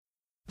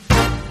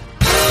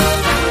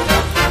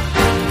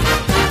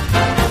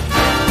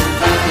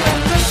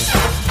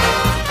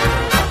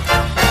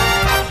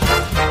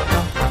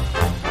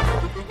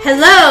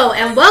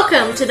and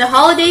welcome to the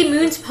Holiday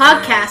Moons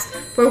podcast,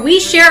 where we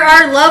share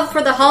our love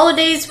for the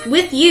holidays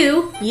with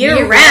you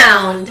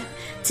year-round.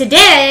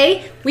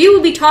 Today, we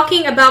will be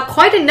talking about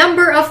quite a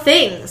number of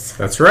things.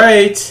 That's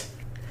right.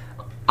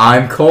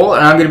 I'm Cole,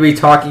 and I'm going to be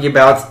talking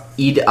about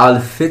Eid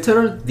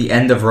al-Fitr, the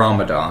end of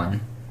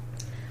Ramadan.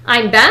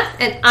 I'm Beth,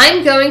 and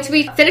I'm going to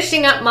be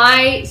finishing up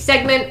my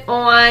segment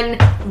on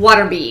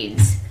water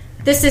beads.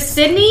 This is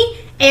Sydney,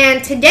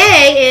 and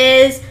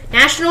today is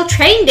National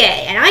Train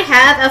Day, and I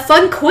have a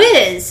fun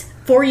quiz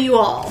for you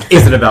all.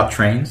 Is it about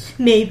trains?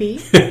 Maybe.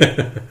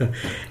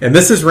 And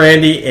this is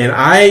Randy, and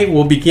I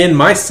will begin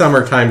my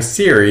summertime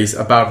series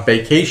about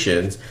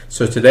vacations.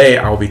 So today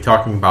I will be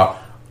talking about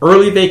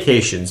early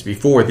vacations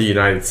before the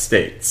United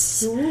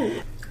States.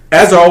 Ooh.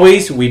 As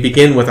always, we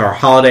begin with our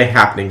holiday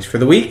happenings for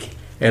the week,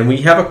 and we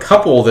have a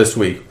couple this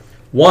week.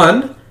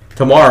 One,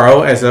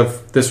 tomorrow, as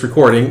of this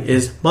recording,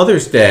 is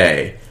Mother's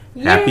Day.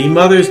 Yay. Happy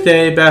Mother's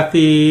Day,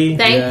 Bethy.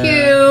 Thank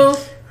you.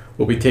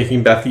 We'll be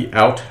taking Bethy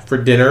out for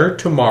dinner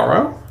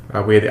tomorrow.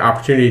 We had the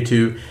opportunity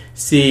to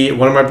see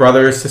one of my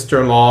brothers,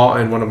 sister-in-law,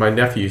 and one of my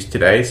nephews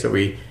today, so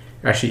we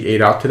actually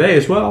ate out today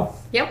as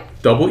well.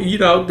 Yep. Double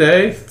eat out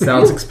day.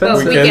 Sounds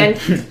expensive.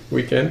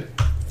 Weekend.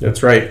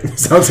 That's right.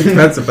 Sounds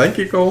expensive. Thank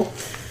you, Cole.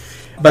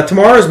 But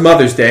tomorrow is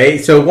Mother's Day,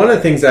 so one of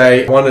the things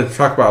I wanted to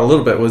talk about a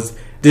little bit was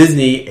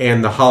Disney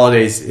and the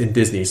holidays in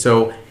Disney.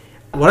 So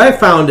what I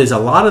found is a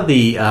lot of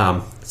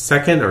the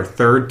second or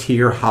third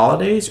tier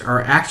holidays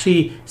are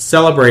actually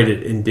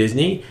celebrated in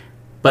Disney,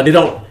 but they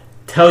don't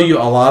tell you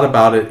a lot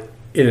about it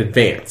in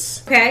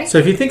advance. Okay. So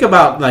if you think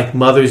about like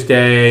Mother's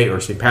Day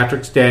or St.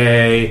 Patrick's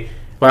Day,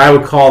 what I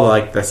would call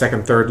like the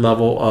second, third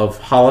level of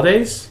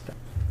holidays,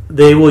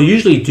 they will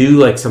usually do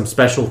like some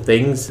special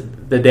things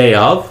the day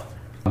of,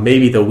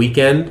 maybe the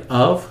weekend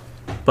of,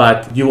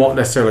 but you won't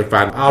necessarily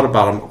find out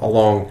about them a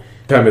long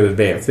time in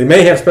advance. They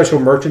may have special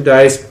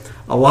merchandise.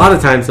 A lot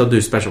of times they'll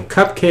do special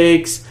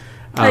cupcakes,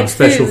 Like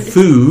special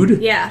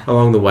food Yeah.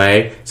 along the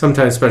way,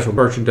 sometimes special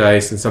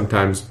merchandise, and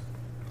sometimes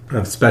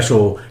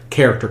special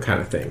character kind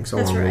of things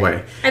along the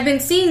way. I've been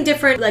seeing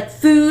different like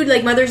food,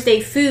 like Mother's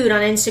Day food on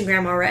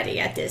Instagram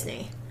already at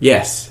Disney.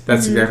 Yes,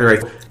 that's exactly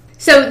right.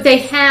 So they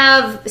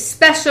have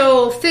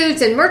special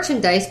foods and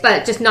merchandise,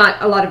 but just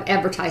not a lot of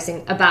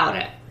advertising about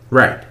it.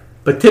 Right.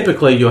 But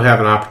typically you'll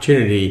have an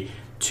opportunity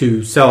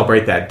to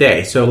celebrate that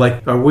day. So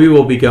like we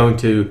will be going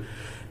to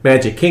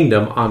Magic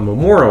Kingdom on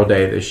Memorial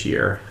Day this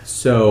year.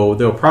 So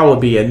there'll probably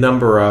be a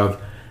number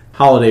of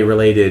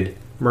holiday-related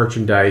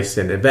merchandise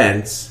and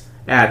events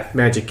at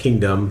Magic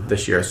Kingdom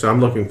this year. So I'm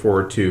looking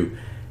forward to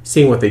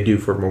seeing what they do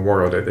for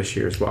Memorial Day this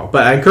year as well.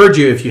 But I encourage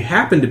you, if you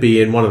happen to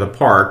be in one of the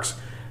parks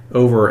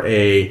over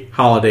a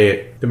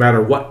holiday, no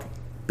matter what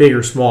big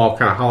or small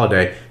kind of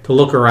holiday, to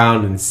look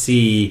around and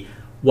see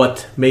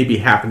what may be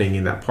happening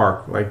in that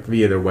park, like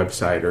via their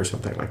website or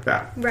something like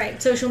that.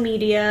 Right. Social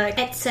media,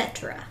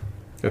 etc.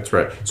 That's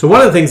right. So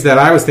one of the things that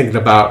I was thinking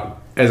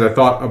about as I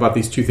thought about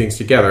these two things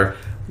together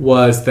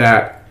was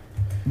that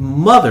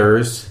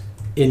mothers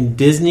in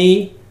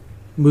Disney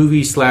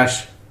movies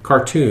 /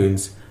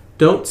 cartoons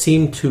don't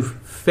seem to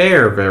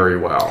fare very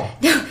well.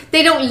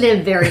 They don't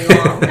live very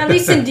long. At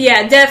least in,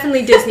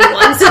 definitely Disney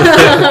ones.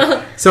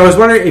 So I was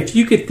wondering if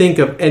you could think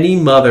of any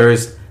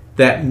mothers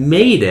that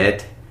made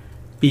it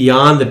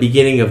beyond the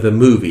beginning of the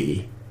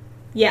movie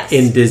Yes.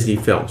 in Disney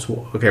films.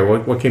 Okay,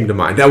 what came to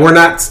mind? Now, we're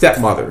not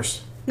stepmothers.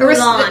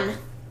 Mulan.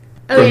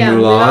 Oh, From yeah.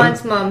 Mulan?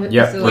 Mulan's mom.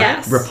 Yep.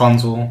 Yes.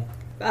 Rapunzel.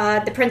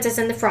 The Princess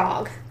and the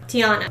Frog.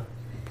 Tiana.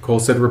 Cole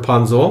said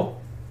Rapunzel.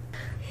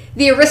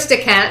 The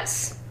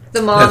Aristocats.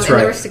 The mom That's and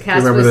right. the Aristocats.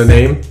 You remember was... the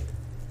name?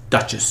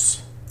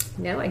 Duchess.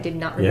 No, I did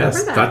not remember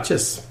Yes, that.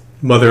 Duchess.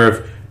 Mother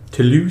of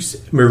Toulouse,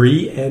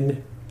 Marie,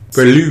 and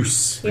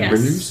Berluce. Yes.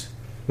 Berluce?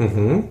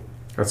 Mm-hmm.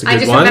 That's a good I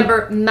just one.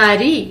 remember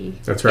Marie.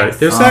 That's right.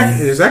 Yes.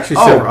 There's actually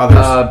several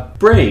others.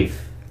 Brave.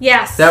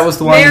 Yes. That was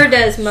the one-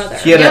 Merida's mother.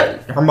 She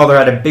had her mother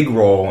had a big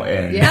role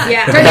in.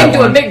 Yeah. Turned Turned into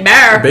a one. big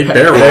bear. Big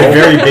bear A role.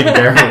 very big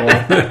bear role.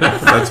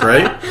 That's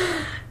right.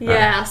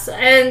 Yes.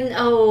 And,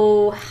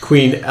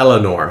 Queen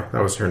Eleanor.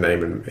 That was her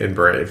name in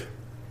Brave.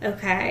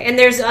 okay. And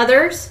there's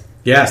others?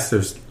 Yes,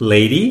 there's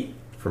Lady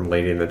from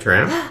Lady and the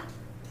Tramp.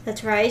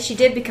 That's right. She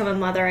did become a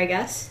mother, I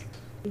guess.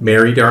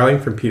 Mary Darling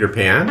from Peter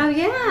Pan. Oh,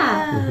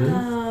 yeah.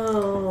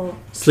 Oh.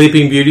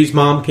 Sleeping Beauty's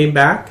mom came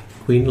back.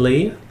 Queen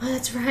Lee. Oh,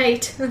 that's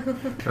right.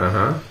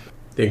 Uh-huh.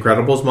 The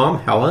Incredibles mom,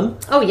 Helen.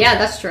 Oh, yeah,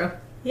 that's true.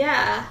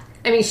 Yeah.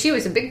 I mean, she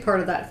was a big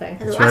part of that thing.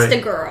 And right.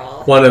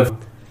 Elastigirl. One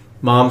of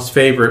Mom's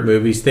favorite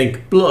movies.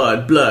 Think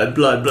blood, blood,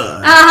 blood,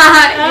 blood.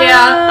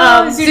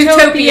 Yeah.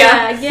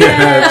 Zootopia. Yeah.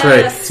 That's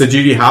right. So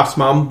Judy Hopps'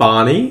 mom,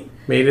 Bonnie,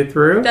 made it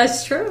through.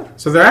 That's true.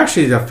 So there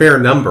actually is a fair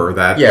number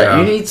that... Yeah,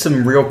 you need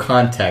some real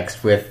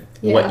context with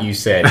what you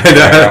said.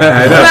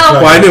 I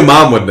know. Well, I knew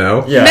Mom would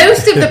know. Yeah.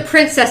 Most of the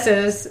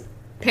princesses'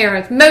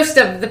 parents, most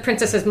of the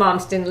princesses'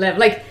 moms didn't live.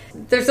 Like,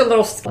 there's a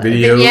little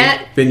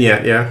vignette.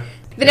 Vignette, yeah.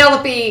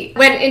 Penelope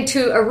went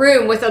into a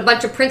room with a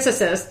bunch of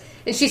princesses,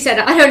 and she said,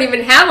 I don't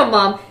even have a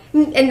mom.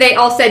 And they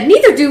all said,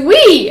 neither do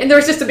we. And there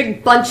was just a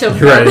big bunch of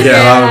them. Right,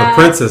 yeah, a lot of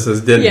the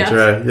princesses didn't, Yes.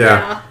 right?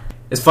 Yeah.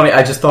 It's funny,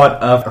 I just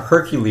thought of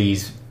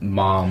Hercules'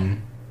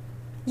 mom.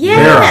 Yes,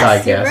 Hera, I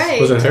you're guess. right.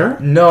 Was it Hera?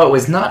 No, it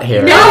was not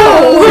Hera.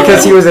 No!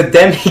 Because he was a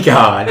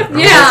demigod.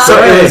 Yeah.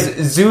 So it was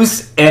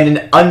Zeus and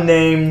an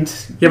unnamed...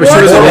 Yeah, but she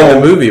wasn't in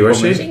the movie, was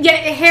woman. she? Yeah,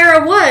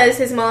 Hera was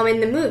his mom in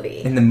the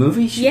movie. In the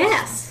movie?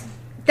 Yes.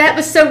 That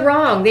was so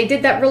wrong. They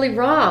did that really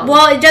wrong.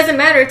 Well, it doesn't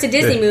matter. It's a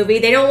Disney movie.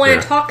 They don't want to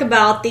Yeah. talk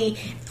about the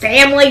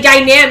family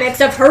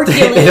dynamics of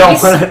Hercules. They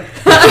don't want to...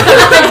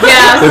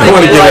 yeah. They don't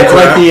want to get into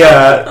Like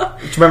that.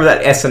 do you remember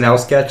that SNL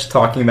sketch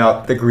talking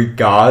about the Greek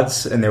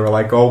gods? And they were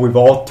like, oh, we've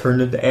all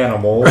turned into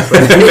animals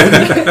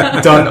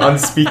and done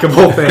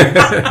unspeakable things.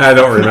 I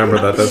don't remember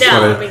that. That's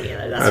No, funny. me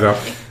neither. That's I don't.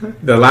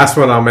 The last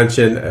one I'll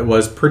mention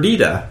was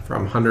Perdita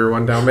from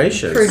 101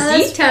 Dalmatians. Perdita,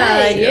 that's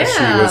right. yeah.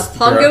 Yeah, she was-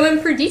 Pongo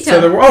and Perdita.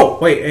 So there were, oh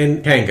wait,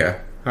 and Kanga.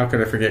 How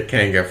could I forget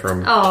Kanga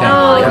from Oh,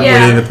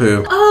 yeah. Winnie the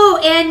Pooh? Oh,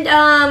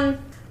 and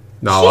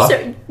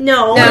Nala.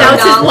 No, that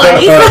was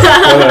his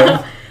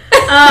Nala. wife.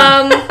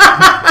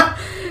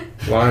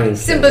 Lion King,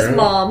 Simba's right?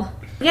 mom.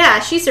 Yeah,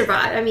 she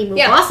survived. I mean,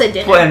 Yeah. Mufasa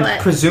didn't, Well, and but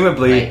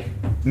presumably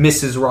Right.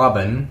 Mrs.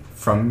 Robin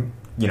from,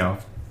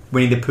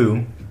 Winnie the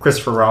Pooh,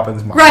 Christopher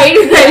Robin's mom. Right,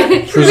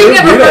 right. We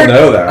don't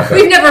know that.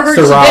 We've never heard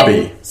she Sarabi.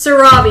 didn't.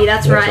 Sarabi,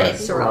 that's right.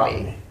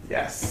 Sarabi.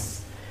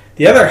 Yes.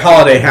 The other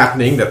holiday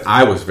happening that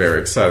I was very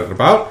excited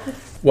about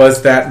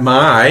was that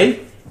my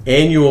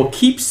annual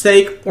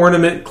Keepsake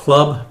Ornament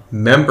Club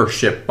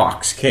membership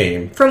box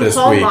came From this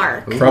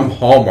Hallmark. week. From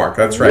Hallmark,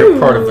 that's right.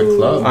 Part of the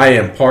club. I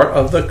am part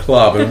of the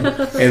club.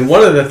 And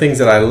one of the things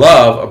that I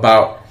love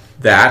about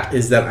that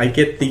is that I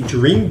get the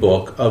dream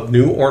book of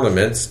new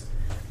ornaments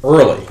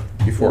early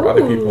before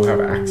other people have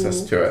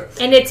access to it.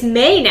 And it's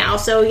May now,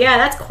 so yeah,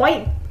 that's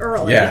quite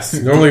early. Yes.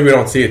 Normally we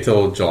don't see it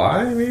till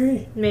July,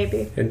 maybe?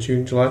 Maybe. In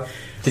June, July.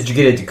 Did you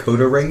get a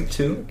decoder ring,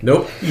 too?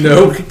 Nope.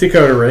 No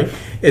Dakota ring.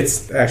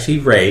 It's actually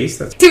raised.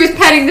 That's He was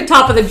patting the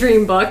top of the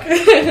dream book.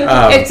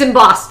 It's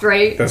embossed,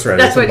 right? That's right,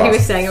 That's it's what he embossed.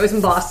 was saying. It was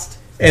embossed.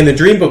 And the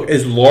dream book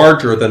is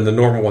larger than the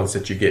normal ones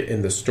that you get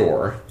in the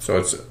store, so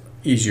it's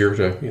easier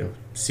to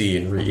see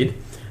and read.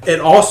 And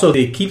also,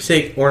 the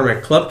Keepsake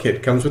Ornament Club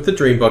Kit comes with the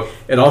dream book.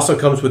 It also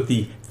comes with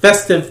the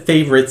Festive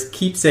Favorites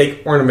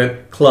Keepsake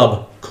Ornament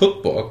Club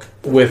Cookbook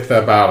with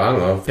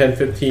about 10,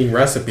 15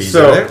 recipes in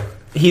So, it.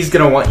 he's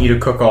going to want you to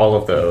cook all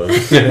of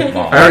those. I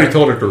already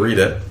told her to read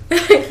it.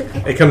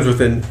 It comes with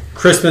a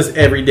Christmas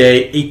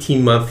Everyday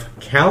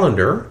 18-month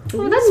calendar.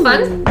 Oh, that's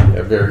fun.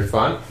 They're very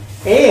fun.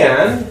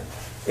 And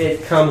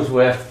it comes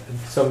with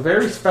some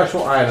very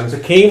special items.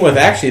 It came with,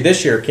 actually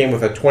this year, it came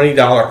with a $20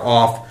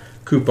 off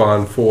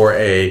coupon for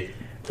a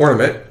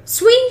ornament.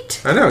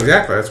 Sweet. I know,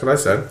 exactly. That's what I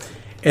said.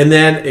 And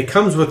then it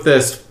comes with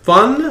this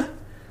fun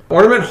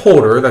ornament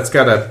holder that's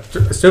got a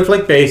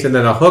snowflake base and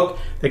then a hook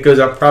that goes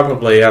up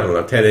probably,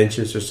 10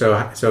 inches or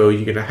so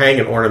you can hang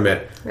an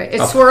ornament. Right.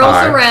 It up swirls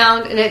high.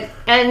 around and it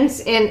ends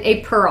in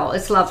a pearl.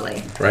 It's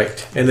lovely.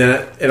 Right. And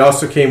then it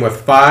also came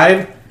with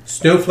 5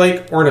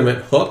 snowflake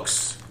ornament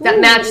hooks. That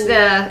match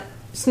the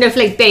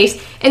snowflake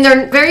base. And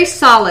they're very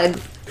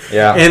solid.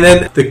 Yeah. And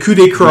then the coup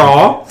de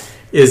grace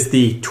is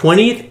the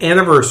 20th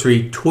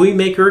anniversary Toy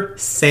Maker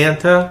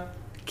Santa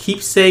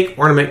Keepsake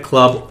Ornament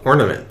Club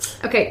ornament.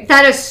 Okay,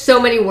 that is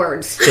so many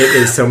words. It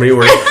is so many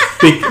words.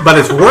 But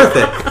it's worth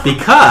it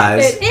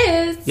because... It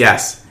is.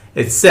 Yes,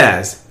 it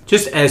says,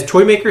 just as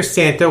Toy Maker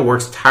Santa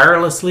works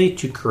tirelessly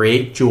to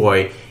create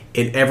joy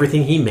in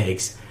everything he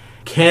makes,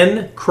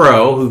 Ken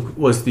Crow,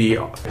 who was the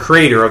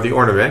creator of the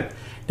ornament,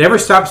 never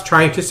stops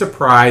trying to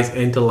surprise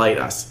and delight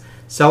us.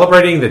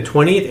 Celebrating the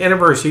 20th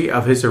anniversary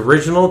of his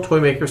original Toy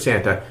Maker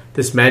Santa,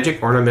 this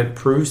magic ornament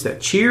proves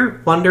that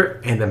cheer, wonder,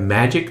 and the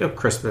magic of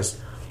Christmas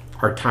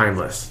are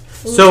timeless.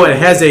 So it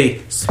has a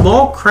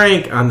small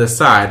crank on the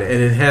side, and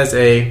it has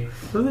a,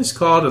 what is this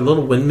called? A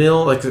little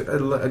windmill? Like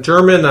a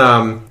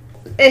German...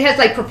 It has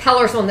like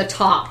propellers on the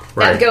top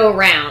Right. that go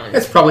around.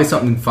 It's probably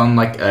something fun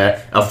like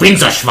a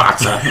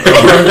Winzerschwarzer.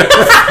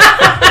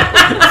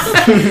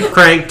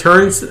 crank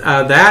turns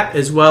that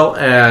as well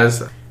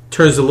as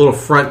turns the little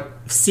front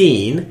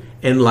scene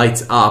and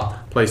lights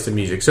up, plays some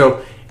music.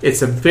 So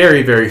it's a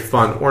very, very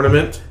fun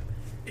ornament,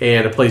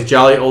 and it plays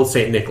Jolly Old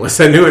St. Nicholas.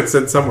 I knew it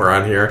said somewhere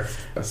on here.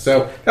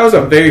 So that was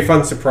a very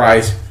fun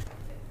surprise.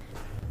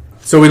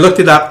 So we looked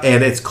it up,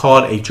 and it's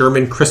called a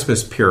German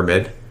Christmas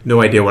pyramid.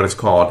 No idea what it's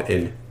called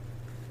in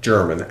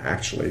German,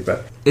 actually,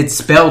 but... It's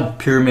spelled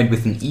pyramid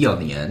with an E on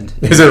the end.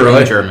 Is it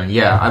really? In German,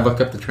 yeah. I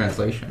looked up the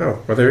translation.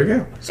 Oh, well, there you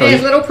go. So it has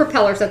you- little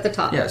propellers at the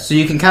top. yeah, so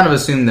you can kind of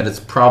assume that it's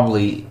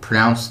probably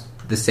pronounced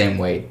the same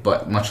way,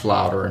 but much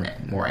louder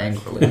and more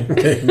angrily.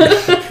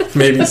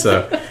 Maybe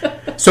so.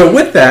 So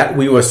with that,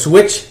 we will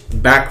switch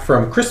back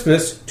from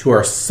Christmas to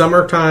our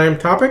summertime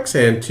topics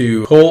and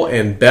to Cole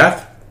and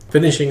Beth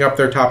finishing up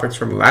their topics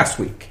from last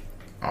week.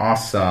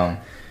 Awesome.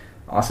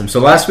 So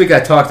last week I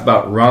talked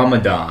about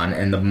Ramadan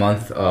and the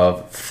month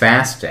of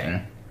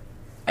fasting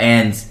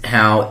and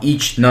how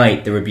each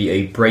night there would be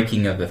a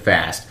breaking of the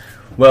fast.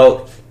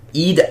 Well,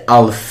 Eid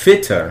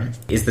al-Fitr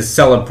is the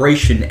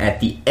celebration at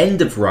the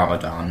end of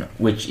Ramadan,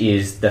 which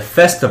is the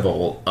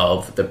festival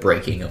of the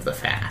breaking of the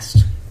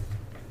fast.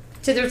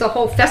 So there's a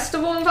whole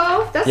festival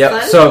involved? That's Yep.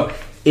 fun. So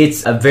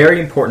it's a very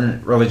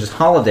important religious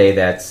holiday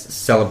that's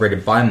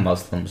celebrated by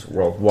Muslims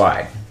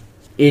worldwide.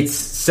 It's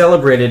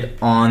celebrated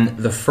on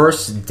the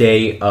first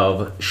day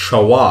of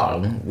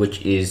Shawwal,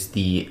 which is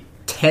the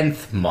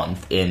 10th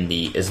month in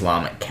the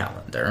Islamic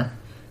calendar.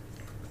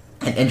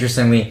 And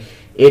interestingly,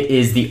 it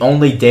is the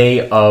only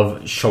day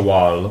of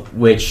Shawwal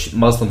which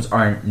Muslims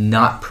are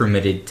not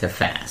permitted to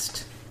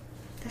fast.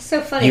 That's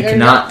so funny. You They're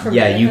cannot, not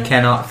permitted, you huh?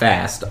 cannot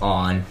fast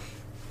on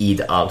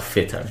Eid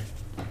al-Fitr.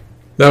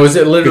 Now, is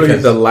it literally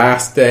Because- the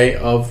last day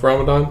of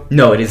Ramadan?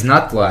 No, it is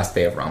not the last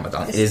day of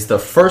Ramadan. It is the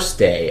first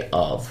day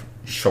of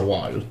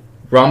Shawwal.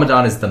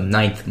 Ramadan is the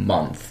 9th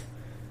month.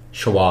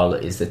 Shawwal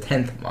is the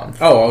 10th month.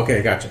 Oh,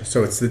 okay, gotcha.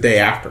 So it's the day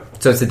after.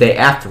 So it's the day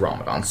after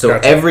Ramadan. So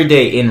Gotcha. every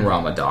day in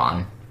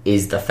Ramadan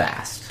is the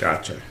fast.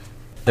 Gotcha.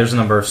 There's a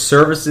number of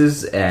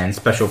services and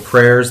special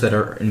prayers that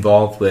are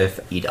involved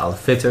with Eid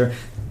al-Fitr.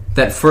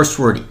 That first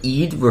word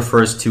Eid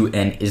refers to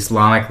an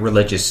Islamic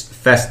religious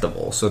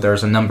festival. So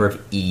there's a number of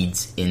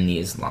Eids in the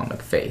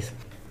Islamic faith.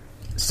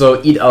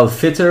 So Eid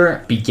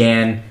al-Fitr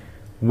began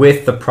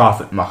with the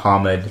Prophet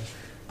Muhammad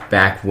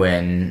back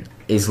when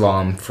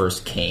Islam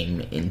first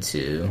came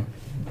into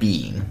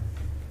being.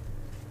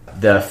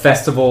 The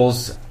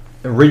festivals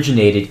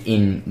originated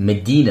in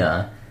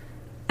Medina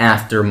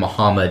after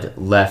Muhammad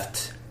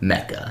left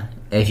Mecca.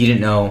 And if you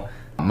didn't know,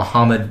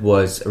 Muhammad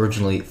was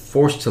originally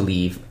forced to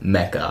leave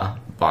Mecca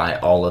by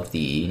all of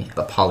the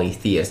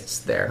polytheists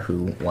there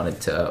who wanted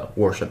to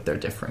worship their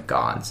different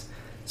gods.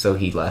 So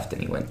he left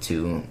and he went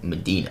to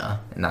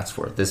Medina, and that's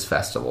where this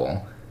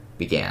festival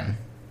began.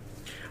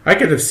 I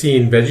could have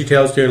seen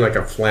VeggieTales doing like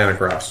a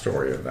Flanograph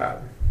story of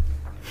that.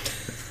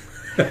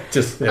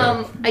 Just, you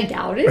know. I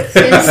doubt it,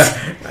 since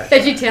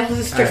VeggieTales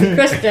is strict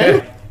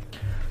Christian.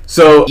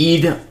 So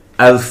Eid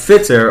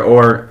al-Fitr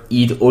or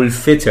Eid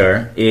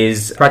ul-Fitr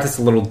is practiced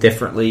a little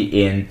differently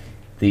in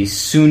the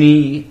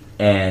Sunni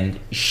and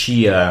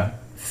Shia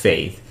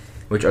faith,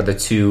 which are the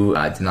two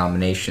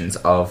denominations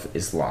of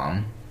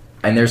Islam.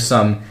 And there's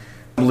some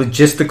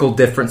logistical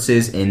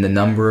differences in the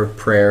number of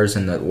prayers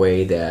and the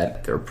way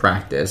that they're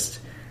practiced.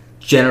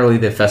 Generally,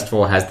 the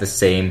festival has the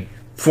same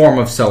form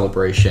of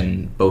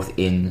celebration both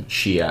in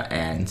Shia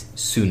and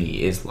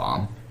Sunni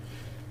Islam.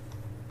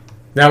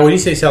 Now, when you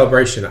say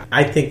celebration,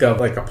 I think of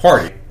like a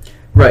party.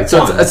 Right,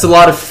 so Fun. it's a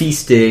lot of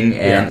feasting,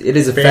 and Yeah. it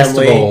is a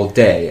Family. festival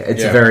day.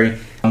 It's Yeah.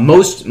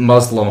 most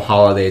Muslim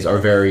holidays are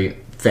very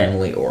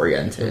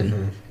family-oriented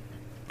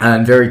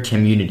and very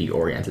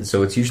community-oriented,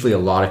 so it's usually a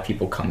lot of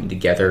people coming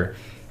together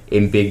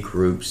in big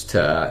groups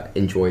to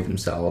enjoy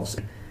themselves.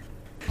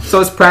 So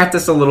it's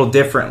practiced a little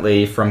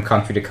differently from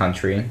country to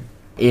country.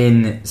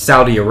 In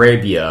Saudi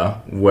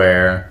Arabia,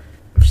 where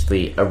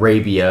obviously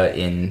Arabia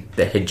in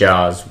the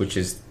Hijaz, which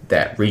is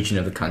that region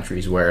of the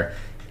countries where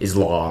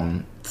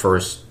Islam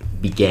first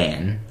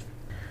began.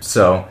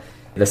 So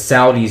the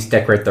Saudis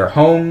decorate their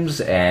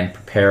homes and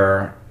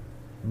prepare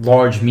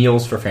large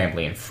meals for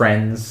family and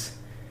friends.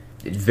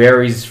 It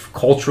varies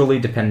culturally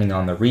depending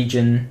on the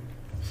region,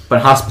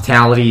 but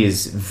hospitality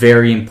is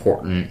very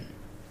important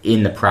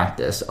in the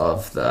practice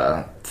of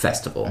the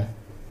festival.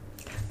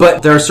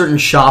 But there are certain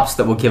shops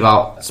that will give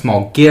out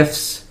small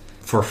gifts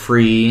for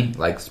free,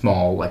 like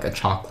a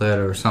chocolate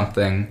or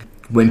something.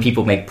 When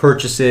people make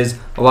purchases,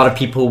 a lot of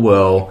people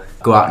will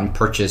go out and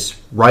purchase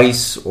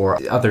rice or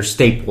other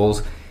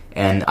staples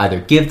and either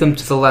give them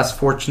to the less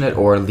fortunate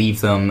or leave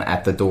them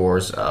at the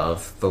doors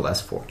of the less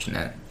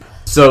fortunate.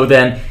 So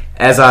then,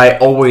 as I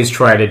always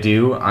try to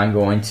do, I'm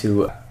going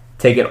to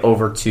take it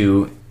over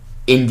to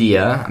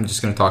India. I'm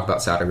just going to talk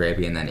about Saudi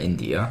Arabia and then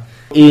India.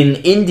 In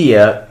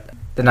India,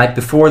 the night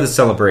before the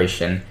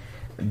celebration,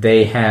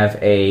 they have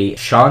a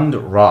Chand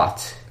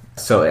Raat.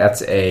 So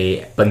that's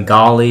a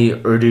Bengali,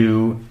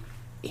 Urdu,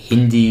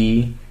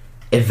 Hindi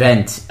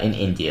event in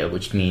India,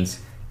 which means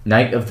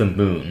Night of the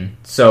Moon.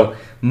 So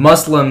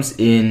Muslims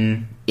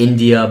in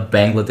India,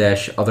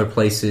 Bangladesh, other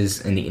places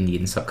in the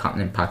Indian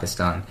subcontinent,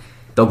 Pakistan,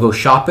 they'll go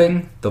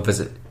shopping, they'll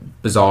visit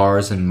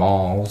bazaars and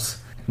malls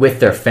with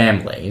their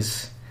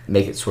families,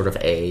 make it sort of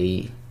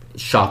a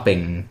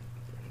shopping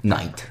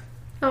night.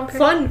 Okay.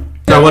 Fun.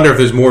 I wonder if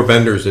there's more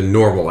vendors than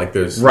normal, like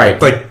there's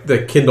Right. like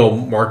the Kindle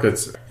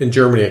markets in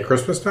Germany at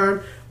Christmas time.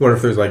 I wonder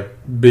if there's like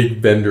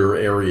big vendor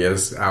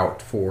areas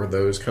out for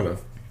those kind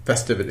of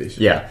festivities.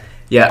 Yeah.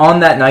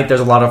 On that night, there's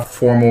a lot of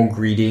formal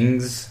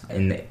greetings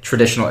in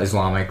traditional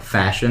Islamic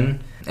fashion.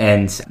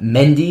 And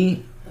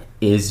Mendi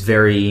is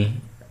very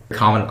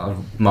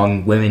common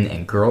among women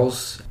and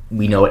girls.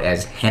 We know it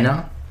as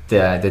henna,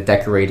 the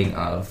decorating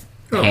of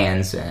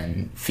hands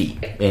and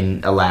feet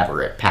in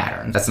elaborate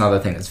patterns. That's another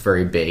thing that's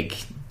very big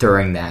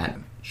during that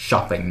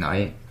shopping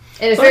night.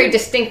 And it's very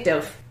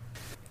distinctive.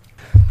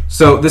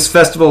 So this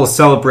festival is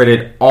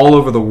celebrated all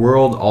over the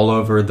world, all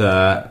over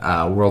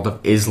the world of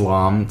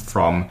Islam,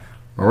 from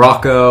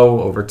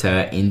Morocco over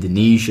to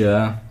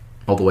Indonesia,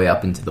 all the way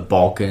up into the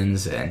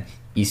Balkans and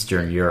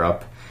Eastern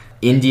Europe.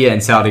 India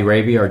and Saudi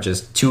Arabia are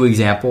just two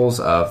examples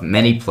of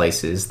many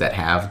places that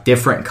have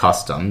different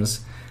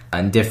customs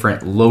and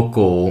different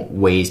local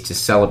ways to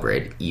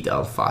celebrate Eid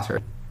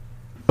al-Fitr.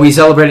 We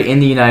celebrate it in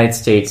the United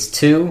States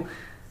too.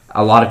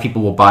 A lot of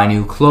people will buy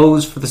new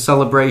clothes for the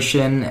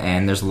celebration,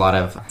 and there's a lot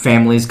of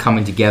families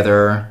coming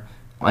together.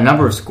 A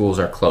number of schools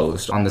are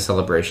closed on the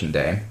celebration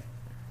day,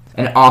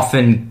 and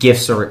often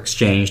gifts are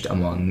exchanged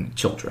among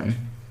children.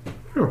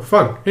 Oh,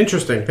 fun.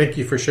 Interesting. Thank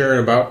you for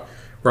sharing about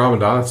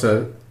Ramadan. It's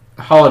a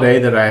holiday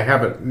that I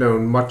haven't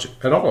known much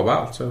at all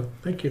about, so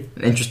thank you.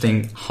 An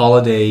interesting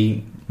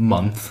holiday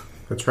month.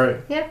 That's right.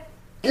 Yeah.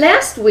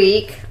 Last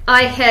week,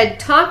 I had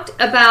talked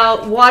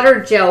about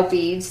water gel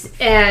beads,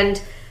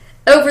 and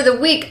over the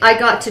week, I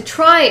got to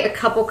try a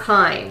couple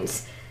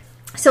kinds.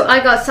 So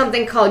I got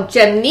something called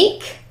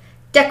Gemnique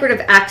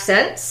Decorative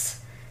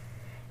Accents,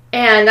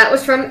 and that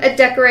was from a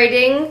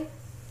decorating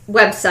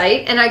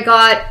website, and I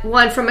got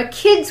one from a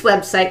kid's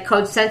website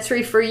called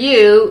Sensory for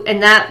You,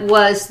 and that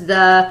was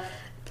the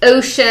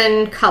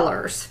Ocean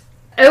Colors.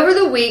 Over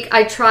the week,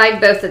 I tried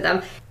both of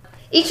them.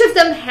 Each of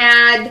them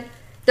had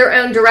their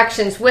own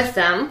directions with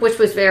them, which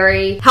was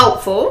very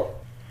helpful.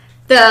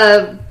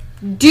 The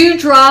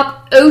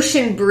Dewdrop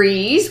Ocean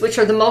Breeze, which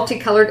are the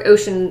multicolored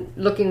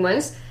ocean-looking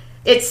ones,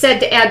 it said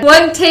to add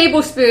 1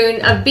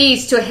 tablespoon of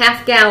beads to a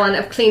half gallon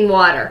of clean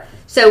water.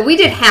 So we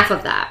did half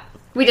of that.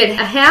 We did a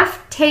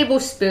half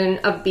tablespoon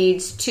of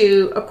beads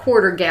to a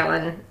quarter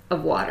gallon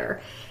of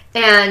water.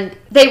 And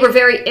they were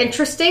very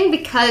interesting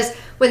because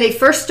when they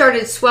first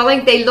started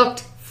swelling, they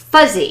looked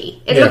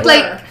fuzzy. It looked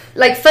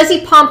like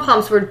fuzzy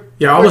pom-poms were...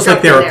 Yeah, almost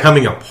like they were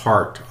coming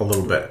apart a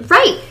little bit.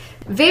 Right.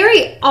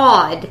 Very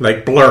odd.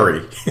 Like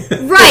blurry.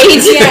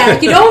 Right. Yeah,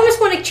 you'd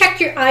almost want to check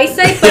your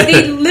eyesight, but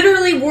they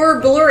literally were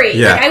blurry.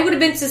 Yeah. Like, I would have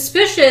been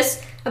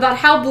suspicious about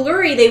how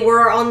blurry they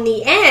were on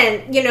the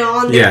end,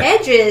 on the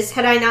edges,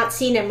 had I not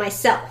seen it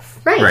myself.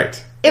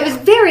 Right. It was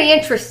very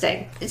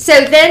interesting.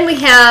 So then we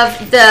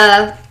have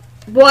the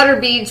water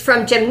beads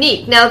from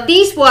Gemnique. Now,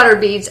 these water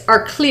beads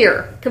are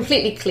clear,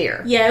 completely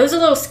clear. Yeah, it was a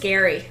little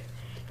scary.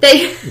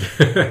 They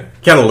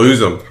Kind of lose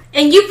them.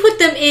 And you put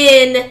them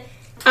in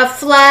a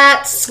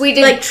flat,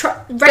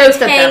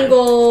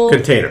 rectangle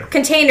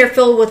container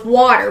filled with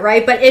water,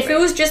 right? But if it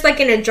was just like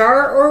in a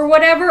jar or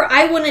whatever,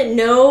 I wouldn't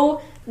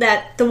know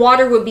that the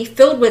water would be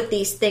filled with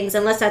these things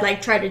unless I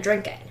try to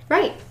drink it.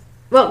 Right.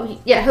 Well,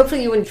 yeah,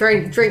 hopefully you wouldn't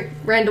drink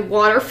random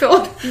water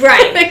filled.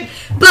 Right.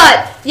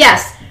 But,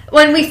 yes,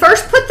 when we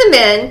first put them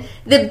in,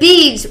 the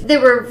beads, they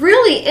were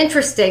really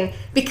interesting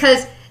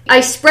because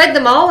I spread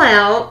them all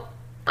out.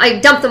 I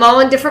dumped them all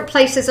in different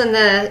places in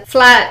the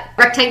flat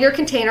rectangular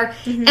container,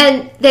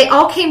 and they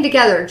all came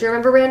together. Do you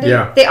remember, Randy?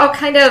 Yeah. They all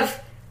kind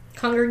of...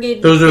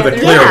 congregated Those together. are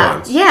the clear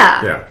ones.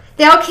 Yeah.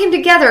 They all came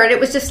together, and it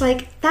was just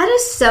like, that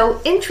is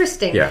so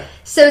interesting. Yeah.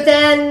 So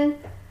then...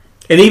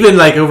 And even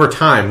over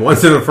time,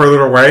 once they were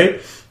further away,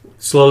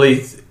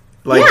 slowly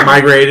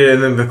migrated,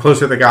 and then the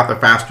closer they got, the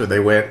faster they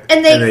went.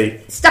 And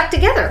they stuck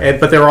together.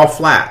 But they were all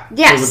flat.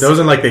 Yes. It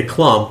wasn't like they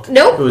clumped.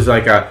 Nope. It was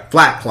like a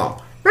flat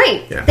clump.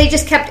 Right. Yeah. They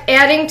just kept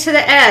adding to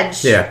the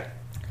edge. Yeah.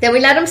 Then we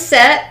let them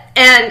set,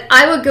 and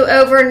I would go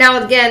over now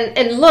and again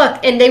and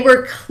look, and they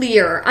were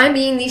clear. I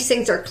mean, these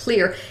things are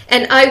clear.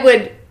 And I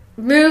would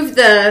move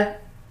the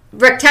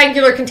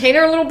rectangular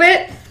container a little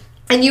bit,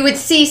 and you would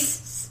see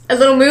a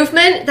little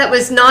movement that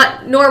was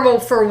not normal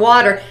for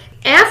water.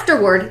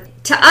 Afterward,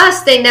 to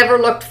us, they never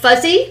looked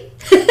fuzzy.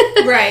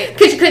 Right.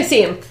 Because you couldn't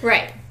see them.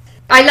 Right.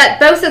 I let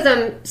both of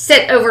them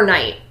sit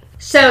overnight.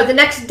 So the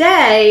next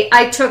day,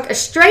 I took a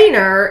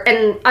strainer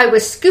and I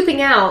was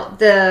scooping out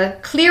the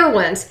clear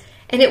ones,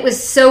 and it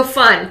was so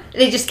fun.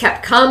 They just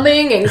kept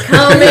coming and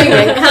coming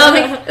and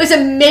coming. It was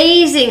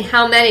amazing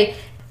how many.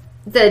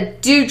 The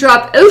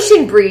Dewdrop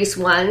Ocean Breeze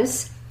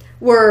ones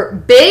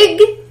were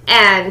big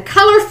and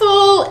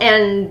colorful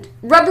and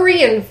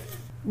rubbery and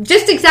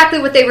just exactly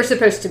what they were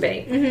supposed to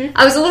be. Mm-hmm.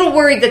 I was a little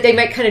worried that they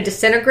might kind of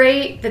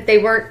disintegrate, that they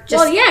weren't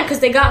just... Well, yeah, because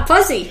they got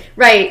fuzzy.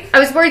 Right. I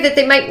was worried that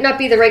they might not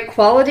be the right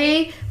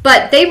quality,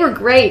 but they were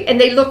great,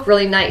 and they look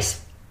really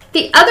nice.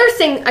 The other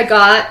thing I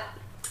got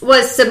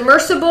was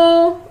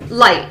submersible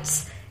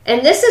lights,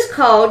 and this is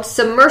called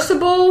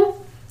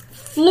submersible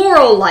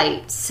floral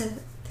lights.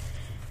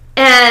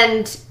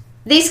 And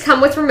these come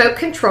with remote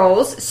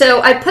controls,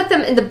 so I put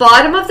them in the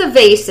bottom of the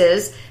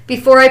vases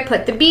before I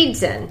put the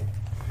beads in.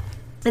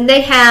 And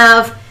they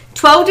have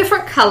 12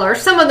 different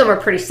colors. Some of them are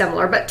pretty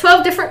similar, but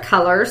 12 different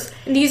colors.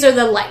 And these are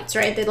the lights,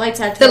 right? The lights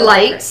have 12 the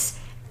lights,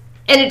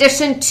 in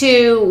addition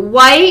to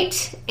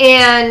white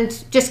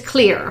and just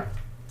clear.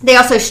 They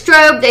also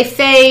strobe, they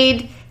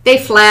fade, they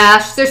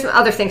flash. There's some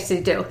other things to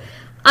do.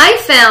 I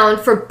found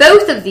for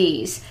both of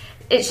these,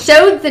 it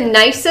showed the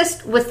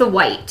nicest with the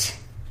white.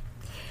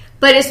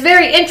 But it's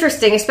very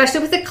interesting,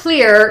 especially with the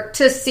clear,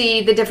 to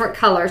see the different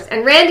colors.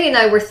 And Randy and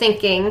I were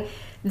thinking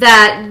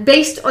that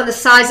based on the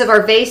size of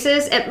our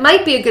vases, it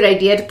might be a good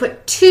idea to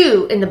put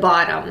 2 in the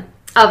bottom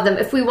of them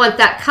if we want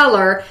that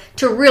color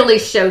to really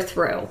show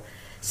through.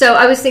 So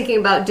I was thinking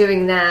about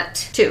doing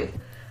that too.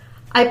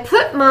 I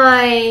put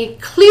my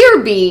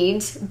clear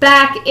beads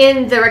back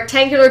in the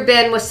rectangular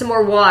bin with some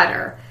more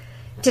water.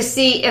 to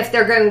see if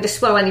they're going to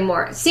swell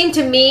anymore. It seemed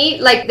to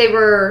me like they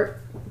were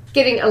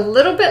getting a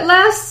little bit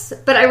less,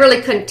 but I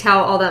really couldn't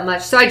tell all that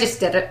much, so I just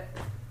did it.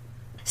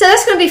 So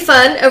that's going to be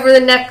fun over the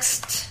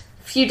next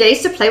few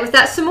days to play with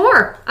that some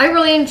more. I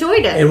really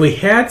enjoyed it. And we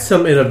had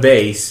some in a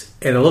vase,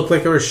 and it looked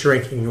like it was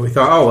shrinking. And we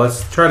thought,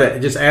 let's try to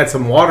just add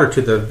some water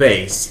to the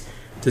vase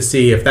to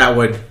see if that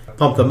would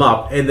pump them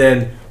up. And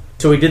then,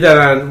 so we did that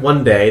on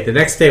one day. The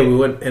next day we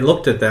went and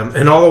looked at them,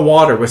 and all the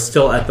water was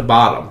still at the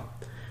bottom.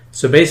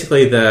 So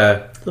basically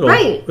the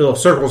little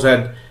circles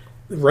had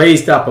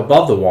raised up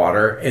above the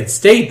water and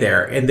stayed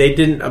there, and they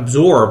didn't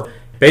absorb.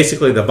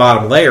 Basically the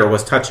bottom layer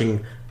was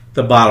touching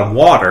the bottom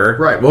water.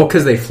 Right, well,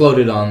 because they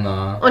floated on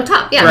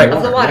top,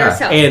 of the water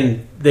itself.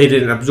 And they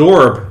didn't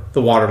absorb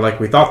the water like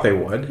we thought they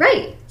would.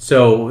 Right.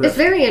 So it's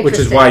very interesting. Which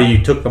is why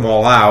you took them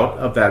all out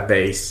of that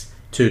vase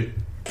to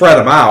spread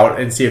them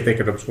out and see if they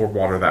could absorb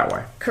water that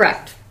way.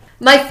 Correct.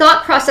 My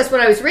thought process when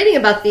I was reading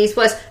about these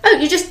was,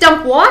 you just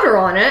dump water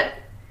on it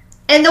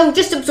and they'll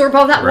just absorb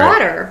all that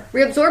water,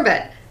 reabsorb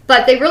it.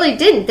 But they really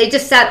didn't. They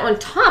just sat on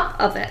top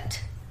of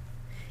it,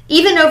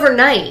 even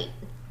overnight.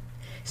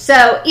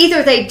 So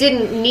either they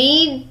didn't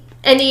need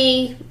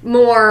any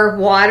more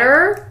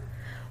water,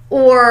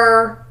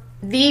 or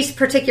these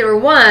particular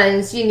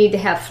ones you need to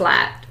have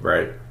flat.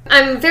 Right.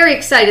 I'm very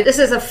excited. This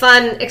is a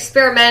fun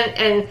experiment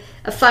and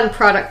a fun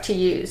product to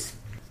use.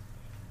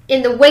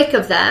 In the wake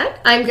of that,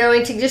 I'm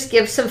going to just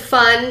give some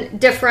fun,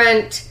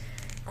 different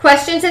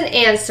questions and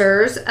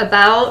answers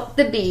about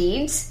the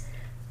beads.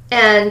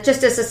 And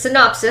just as a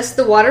synopsis,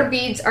 the water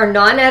beads are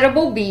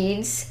non-edible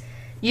beads,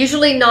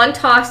 usually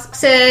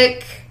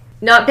non-toxic,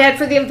 not bad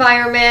for the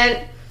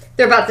environment.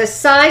 They're about the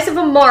size of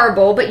a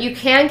marble, but you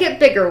can get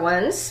bigger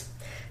ones.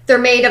 They're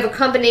made of a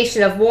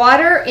combination of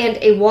water and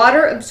a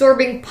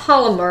water-absorbing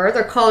polymer.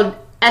 They're called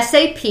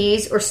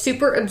SAPs, or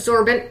super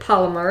absorbent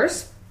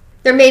polymers.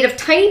 They're made of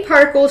tiny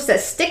particles that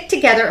stick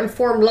together and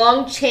form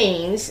long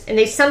chains, and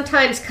they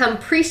sometimes come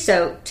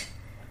pre-soaked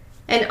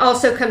and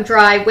also come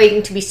dry,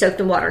 waiting to be soaked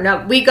in water.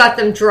 Now, we got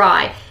them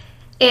dry.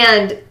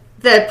 And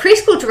the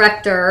preschool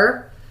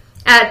director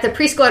at the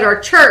preschool at our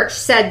church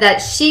said that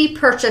she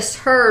purchased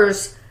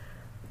hers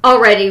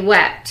already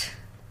wet.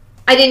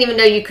 I didn't even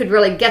know you could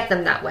really get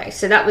them that way,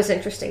 so that was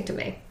interesting to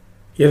me.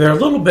 Yeah,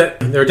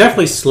 they're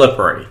definitely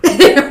slippery.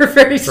 They're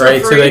very slippery.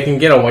 Right, so they can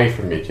get away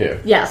from you too.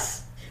 Yes.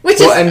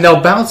 And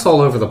they'll bounce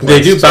all over the place.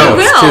 They do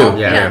bounce too.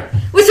 Yeah.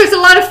 Which is a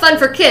lot of fun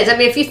for kids. I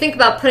mean, if you think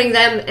about putting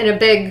them in a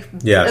big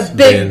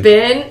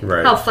bin,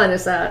 right. How fun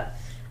is that?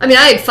 I mean,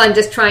 I had fun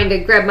just trying to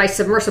grab my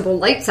submersible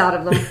lights out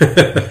of them.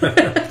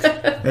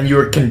 And you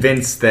were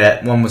convinced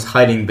that one was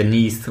hiding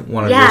beneath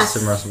one of your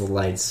submersible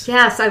lights.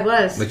 Yes, I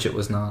was. Which it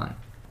was not.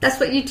 That's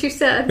what you two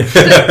said.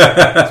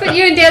 That's what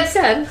you and Dad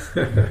said.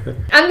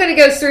 I'm going to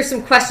go through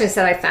some questions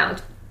that I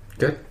found.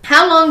 Good.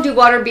 How long do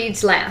water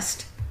beads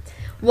last?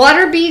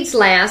 Water beads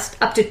last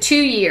up to 2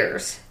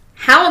 years.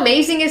 How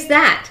amazing is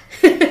that?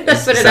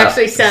 That's what it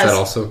actually says. Is that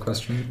also a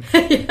question?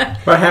 Yeah.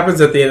 What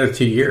happens at the end of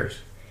 2 years?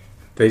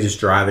 They just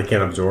dry, they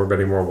can't absorb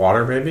any more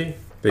water, maybe?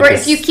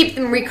 If you keep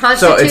them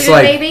reconstituted,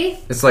 maybe?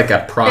 It's like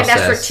a process. And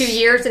that's for 2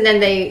 years, and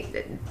then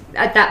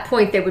at that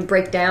point, they would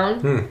break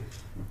down.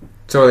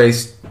 So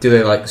do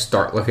they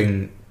start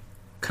looking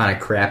kind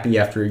of crappy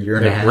after a year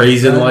and a half?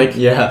 Raisin-like?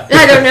 Yeah.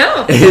 I don't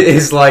know.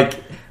 It's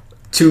like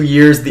 2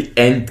 years, the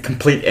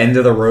complete end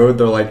of the road.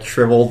 They're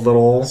shriveled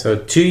little. So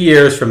 2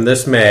 years from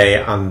this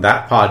May on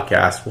that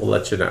podcast, we'll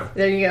let you know.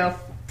 There you go.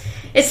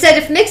 It said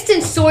if mixed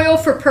in soil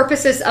for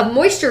purposes of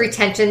moisture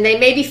retention, they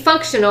may be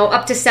functional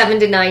up to 7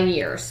 to 9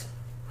 years.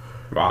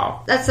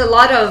 Wow. That's a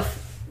lot of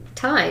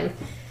time.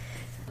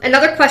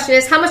 Another question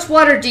is, how much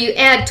water do you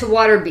add to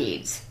water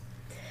beads?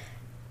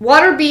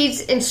 Water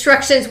beads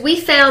instructions, we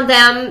found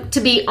them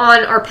to be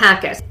on our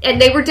packet. And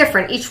they were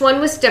different. Each one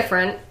was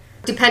different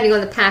depending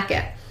on the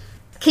packet.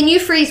 Can you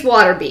freeze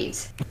water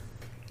beads?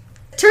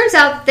 Turns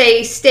out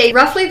they stayed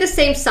roughly the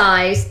same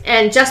size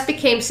and just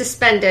became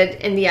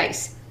suspended in the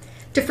ice.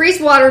 To freeze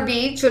water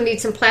beads, you'll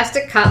need some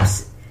plastic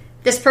cups.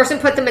 This person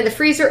put them in the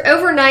freezer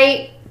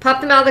overnight,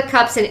 popped them out of the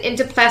cups, and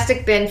into a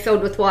plastic bin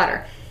filled with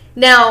water.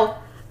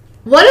 Now,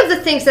 one of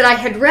the things that I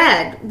had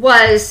read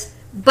was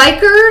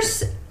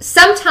bikers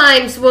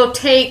sometimes will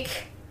take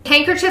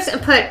handkerchiefs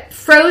and put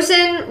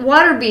frozen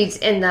water beads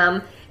in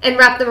them and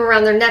wrap them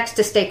around their necks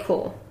to stay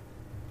cool.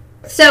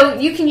 So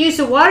you can use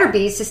the water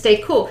beads to stay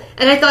cool.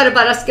 And I thought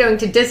about us going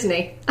to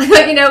Disney. I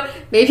thought,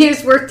 maybe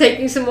it's worth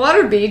taking some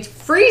water beads,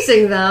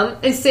 freezing them,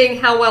 and seeing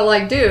how well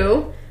I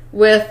do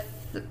with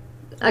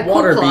a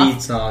water cool cloth.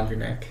 Beads on your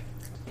neck.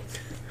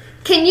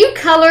 Can you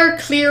color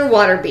clear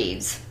water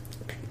beads?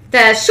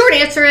 The short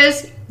answer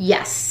is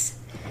yes.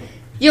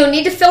 You'll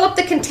need to fill up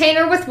the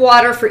container with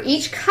water for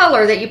each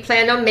color that you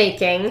plan on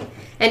making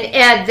and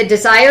add the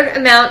desired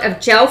amount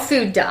of gel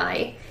food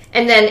dye.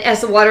 And then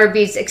as the water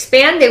beads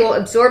expand, they will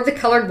absorb the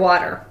colored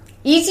water.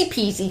 Easy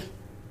peasy.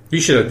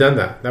 You should have done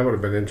that. That would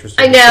have been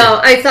interesting. I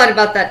know. I thought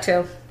about that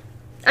too.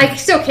 I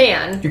still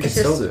can. You can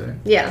still do it.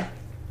 Yeah.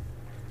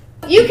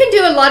 You can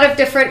do a lot of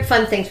different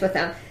fun things with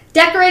them.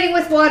 Decorating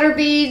with water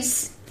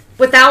beads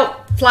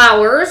without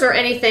flowers or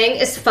anything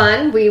is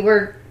fun. We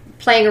were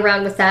playing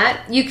around with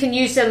that. You can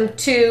use them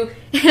to,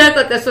 and I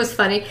thought this was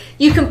funny,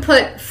 you can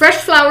put fresh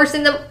flowers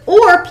in them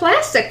or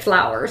plastic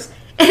flowers.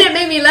 And it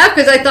made me laugh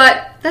because I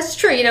thought, that's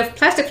true,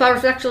 plastic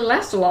flowers actually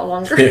last a lot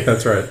longer. Yeah,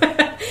 that's right.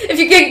 If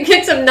you could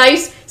get some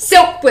nice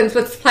silk ones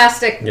with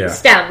plastic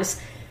stems.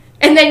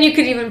 And then you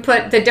could even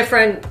put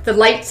the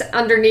lights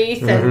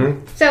underneath.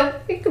 And so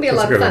it could be a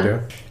lot of fun.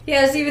 Idea.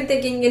 Yeah, I was even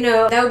thinking,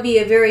 that would be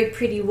a very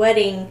pretty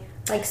wedding,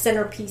 like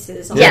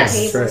centerpieces on Yes.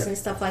 tables and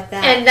stuff like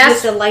that. And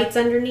that's with the lights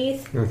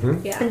underneath.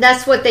 Yeah. And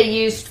that's what they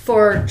used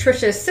for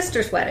Trisha's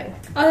sister's wedding.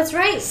 Oh, that's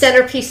right.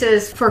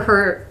 Centerpieces for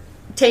her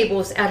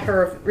tables at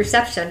her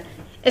reception,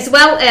 as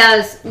well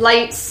as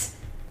lights.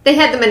 They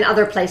had them in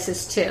other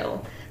places too.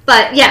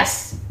 But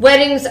yes,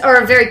 weddings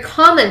are a very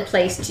common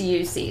place to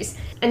use these.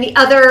 And the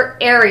other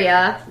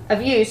area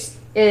of use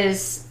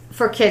is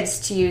for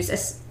kids to use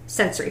as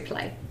sensory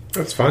play.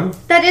 That's fun.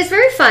 That is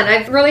very fun.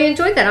 I've really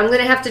enjoyed that. I'm going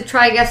to have to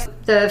try, I guess,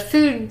 the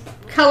food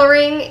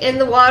coloring in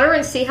the water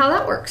and see how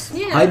that works.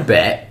 Yeah. I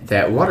bet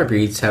that water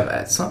beads have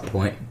at some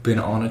point been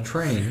on a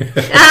train.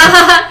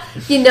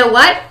 You know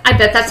what? I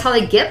bet that's how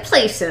they get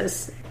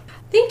places.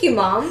 Thank you,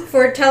 Mom,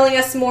 for telling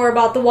us more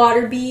about the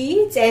water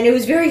beads, and it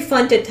was very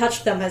fun to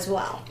touch them as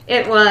well.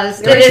 It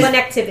was. Very fun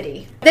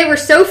activity. They were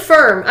so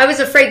firm. I was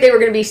afraid they were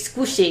going to be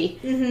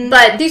squishy,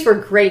 but these were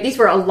great. These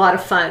were a lot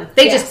of fun.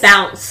 They just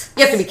bounce.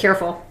 You have to be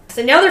careful.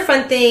 So another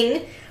fun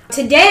thing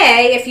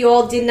today, if you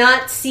all did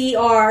not see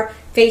our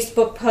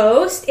Facebook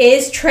post,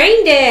 is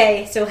Train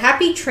Day. So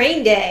happy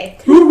Train Day.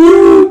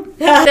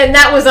 And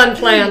that was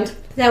unplanned.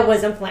 That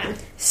wasn't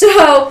planned.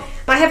 So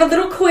I have a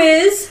little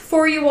quiz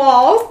for you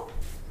all.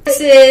 This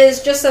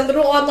is just a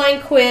little online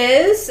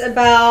quiz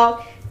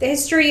about the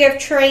history of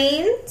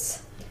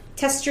trains.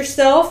 Test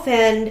yourself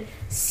and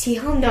see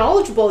how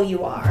knowledgeable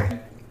you are.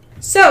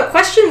 So,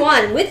 question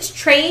 1. Which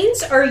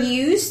trains are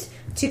used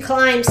to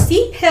climb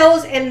steep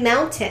hills and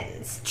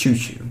mountains?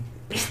 Choo-choo.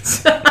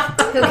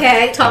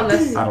 Okay.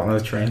 Thomas. I don't know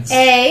the trains.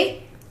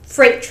 A.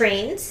 Freight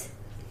trains.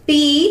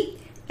 B.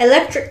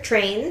 Electric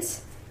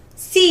trains.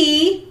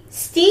 C.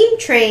 Steam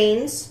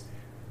trains.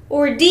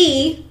 Or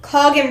D.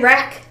 Cog and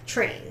rack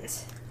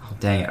trains. Oh,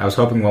 dang it. I was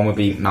hoping one would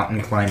be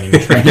mountain climbing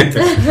train.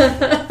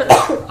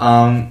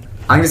 I'm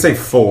going to say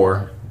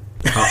 4.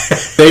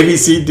 Baby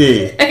C,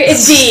 D. Okay,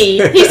 it's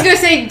D. He's going to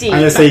say D. I'm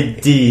going to say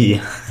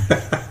D.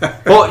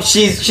 Well,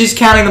 she's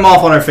counting them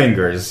off on her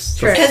fingers.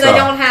 True. Because I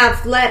don't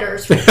have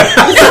letters. You could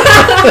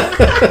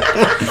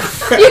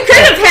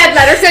have had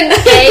letters in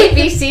A,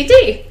 B, C,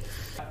 D.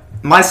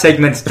 My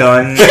segment's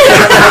done.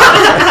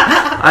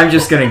 I'm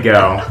just going to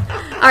go.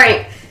 All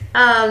right.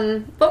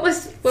 What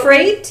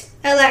Freight,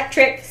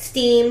 electric,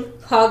 steam,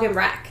 cog, and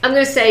rack. I'm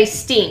going to say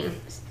steam.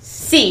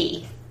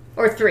 C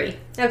or 3.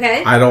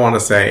 Okay. I don't want to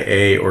say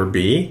A or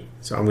B,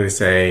 so I'm going to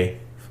say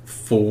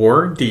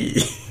 4D.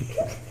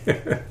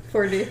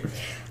 4D.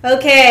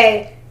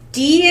 Okay.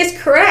 D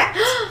is correct.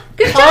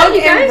 Good job, Cog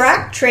you guys. and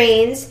rack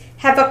trains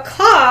have a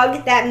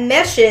cog that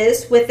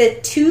meshes with a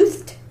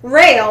toothed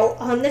rail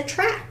on the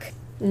track.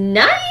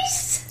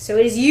 Nice. So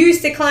it is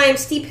used to climb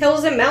steep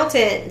hills and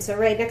mountains. All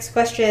right, next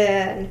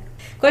question.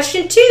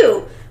 Question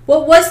 2.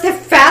 What was the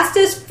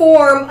fastest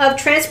form of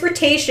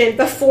transportation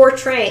before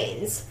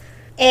trains?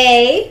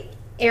 A.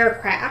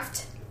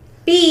 Aircraft.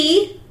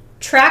 B.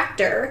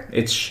 Tractor.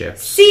 It's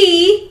ships.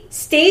 C.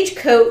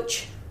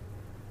 Stagecoach.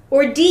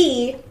 Or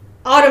D.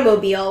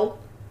 Automobile.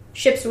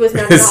 Ships was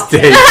not an option.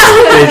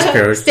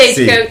 Stagecoach.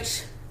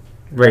 Stagecoach.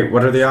 Wait,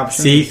 what are the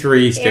options?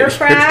 C3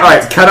 stagecoach. Aircraft. All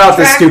right, cut out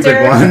the Tractor.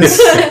 stupid ones.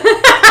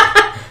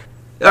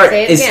 All Say right,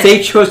 it is again.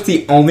 Stagecoach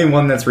the only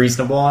one that's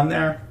reasonable on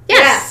there?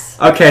 Yes.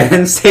 Okay,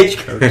 then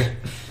Stagecoach.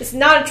 It's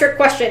not a trick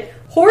question.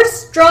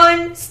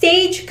 Horse-drawn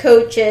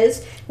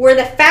stagecoaches were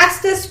the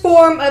fastest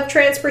form of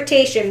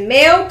transportation.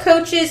 Mail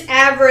coaches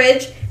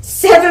average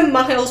 7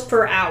 miles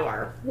per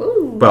hour.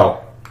 Woo.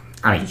 Well,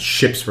 I mean,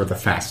 ships were the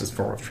fastest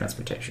form of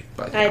transportation,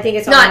 but I think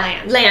it's Not on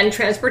land. land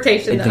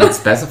transportation, it though. didn't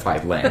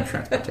specify land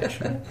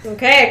transportation.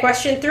 Okay,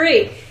 question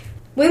 3.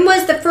 When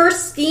was the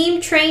first steam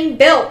train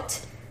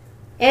built?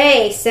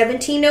 A.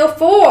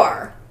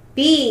 1704.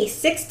 B.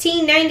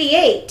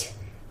 1698.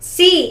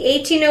 C.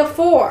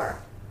 1804.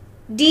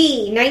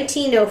 D.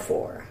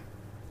 1904.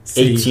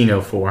 C.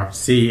 1804.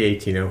 C.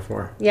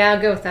 1804. Yeah,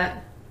 I'll go with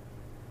that.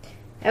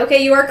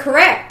 Okay, you are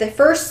correct. The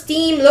first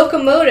steam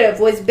locomotive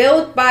was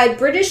built by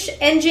British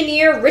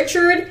engineer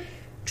Richard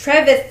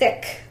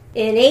Trevithick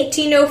in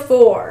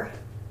 1804.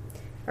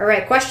 All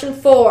right, question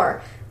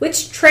 4.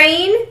 Which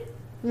train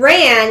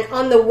ran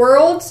on the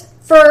world's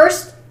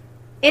first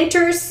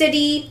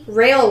intercity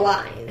rail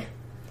line?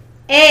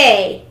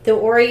 A. The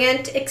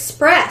Orient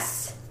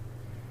Express.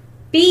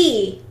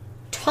 B.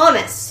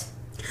 Thomas.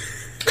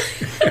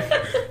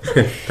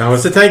 That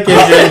was the tank engine.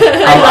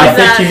 I love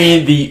that. think you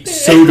mean the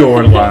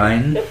Sodor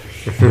line.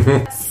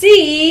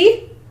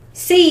 C.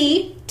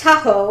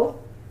 Tahoe.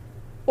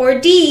 Or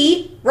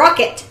D.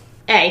 Rocket.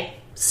 A.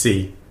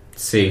 C.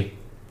 C.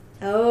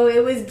 Oh,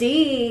 it was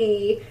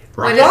D.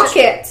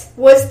 Rocket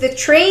was the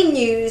train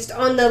used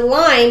on the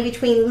line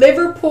between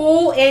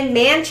Liverpool and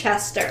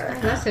Manchester.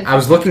 I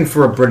was looking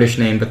for a British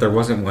name, but there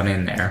wasn't one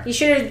in there. You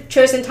should have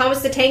chosen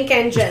Thomas the Tank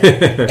Engine.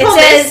 It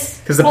says...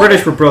 Because the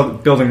British were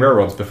building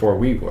railroads before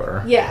we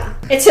were. Yeah.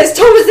 It says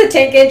Thomas the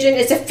Tank Engine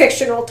is a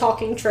fictional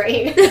talking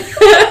train.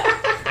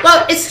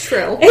 Well, it's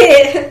true.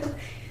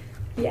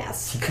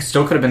 Yes. He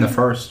still could have been the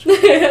first.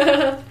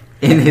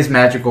 In his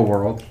magical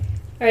world.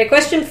 All right,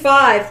 question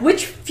 5.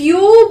 Which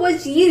fuel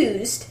was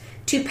used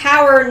to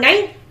power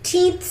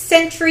 19th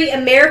century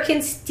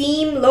American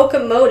steam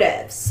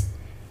locomotives?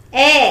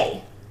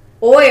 A.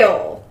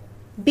 Oil.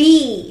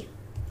 B.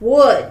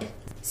 Wood.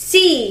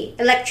 C.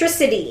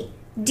 Electricity.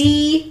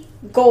 D.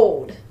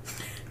 Gold.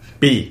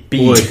 B.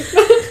 Wood.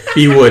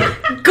 B. Wood.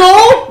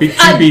 Gold?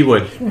 B.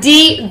 Wood.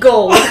 D.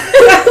 Gold.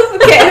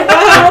 Okay,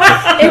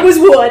 well, it was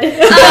wood.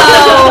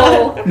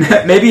 Oh.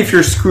 Maybe if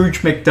you're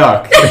Scrooge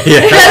McDuck.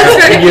 Yeah.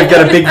 And you've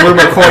got a big room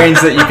of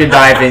coins that you can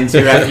dive into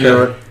as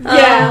your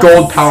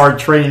gold-powered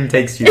train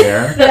takes you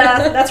there.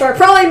 Yeah, that's right.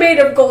 Probably made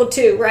of gold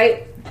too,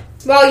 right?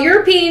 While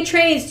European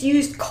trains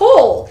used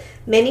coal,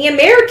 many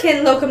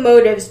American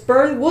locomotives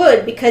burned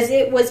wood because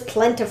it was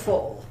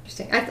plentiful.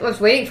 Interesting. I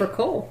was waiting for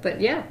coal, but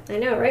yeah. I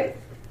know, right?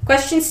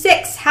 Question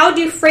 6. How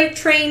do freight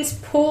trains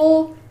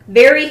pull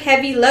very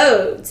heavy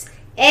loads?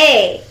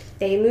 A.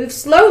 They move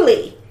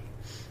slowly.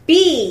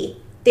 B.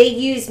 They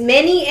use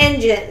many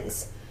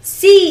engines.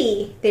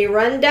 C. They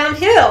run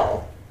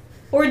downhill.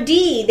 Or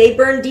D. They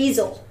burn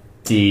diesel.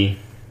 D.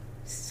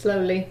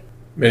 Slowly.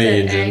 Many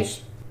Said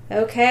engines.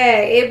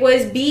 Okay, it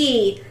was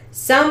B.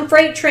 Some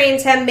freight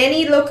trains have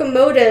many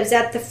locomotives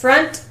at the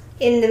front,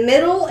 in the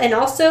middle, and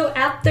also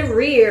at the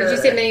rear. Did you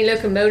say many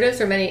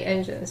locomotives or many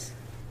engines?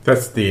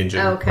 That's the engine.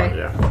 Oh, okay. part,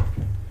 yeah.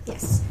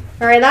 Yes.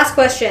 All right, last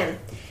question.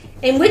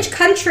 In which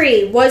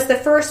country was the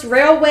first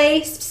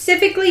railway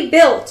specifically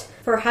built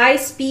for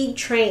high-speed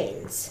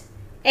trains?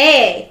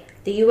 A.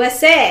 The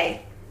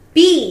USA.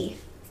 B.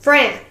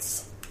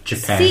 France.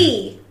 Japan.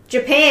 C.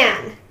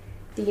 Japan.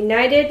 The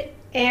United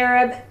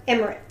Arab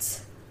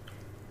Emirates.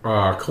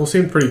 Cole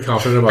seemed pretty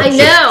confident about I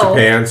know.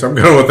 Japan, so I'm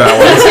going with that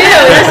Me one. too.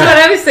 That's what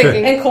I was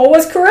thinking. And Cole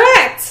was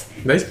correct.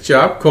 Nice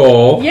job,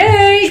 Cole.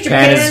 Yay!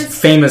 Japan is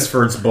famous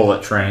for its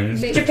bullet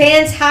trains.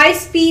 Japan's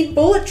high-speed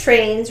bullet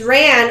trains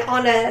ran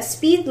on a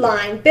speed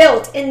line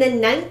built in the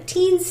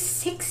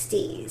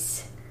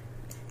 1960s.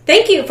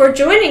 Thank you for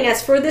joining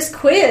us for this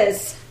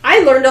quiz. I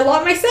learned a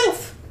lot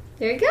myself.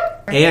 There you go.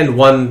 And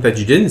one that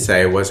you didn't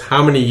say was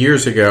how many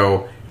years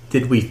ago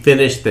did we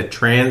finish the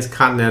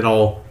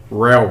Transcontinental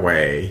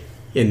Railway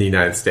in the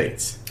United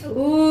States?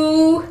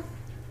 Ooh.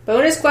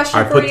 Bonus question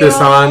I for put this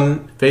y'all.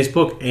 on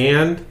Facebook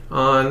and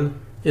on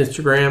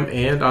Instagram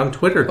and on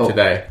Twitter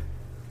today.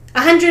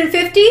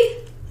 150?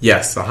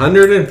 Yes,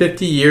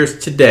 150 years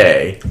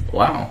today.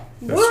 Wow.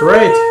 That's What?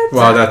 right.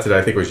 Well, not today.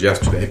 I think it was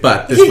yesterday,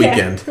 but this Yeah.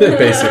 weekend,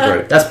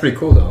 basically. That's pretty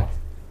cool, though.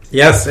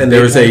 Yes, and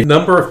there was a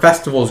number of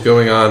festivals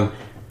going on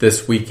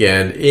this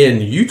weekend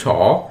in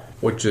Utah,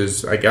 which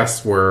is, I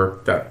guess, where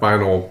that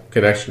final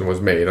connection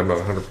was made. I'm not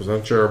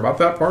 100% sure about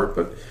that part,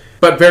 but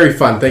very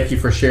fun. Thank you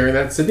for sharing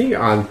that, Sydney,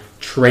 on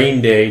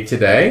Train Day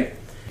today.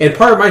 And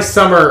part of my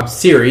summer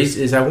series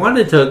is I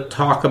wanted to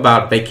talk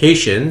about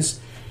vacations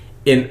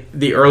in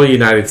the early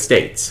United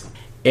States.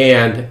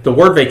 And the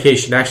word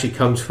vacation actually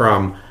comes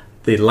from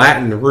the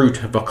Latin root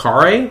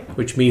vacare,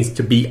 which means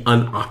to be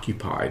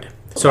unoccupied.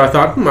 So I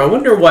thought, I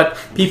wonder what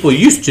people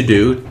used to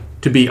do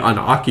to be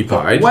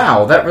unoccupied.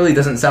 Wow, that really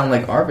doesn't sound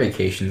like our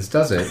vacations,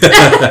 does it?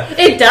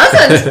 It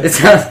doesn't. It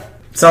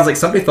sounds like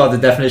somebody thought the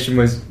definition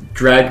was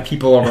drag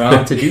people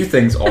around to do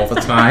things all the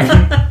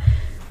time.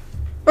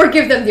 Or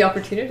give them the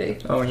opportunity.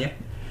 Oh, yeah.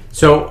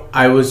 So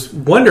I was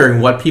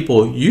wondering what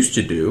people used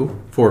to do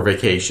for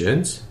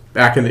vacations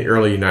back in the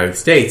early United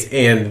States,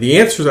 and the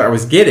answers I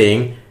was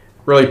getting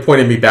really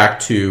pointed me back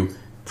to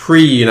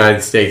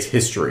pre-United States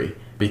history,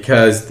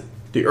 because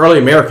the early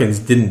Americans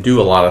didn't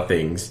do a lot of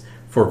things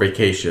for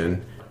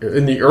vacation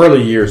in the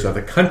early years of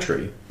the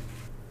country.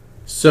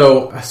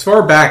 So as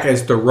far back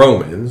as the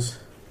Romans,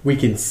 we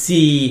can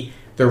see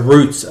the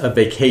roots of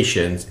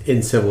vacations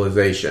in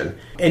civilization.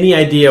 Any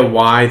idea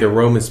why the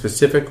Romans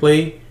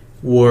specifically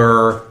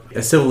were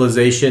a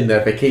civilization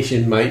that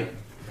vacation might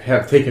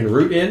have taken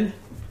root in?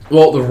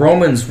 Well, the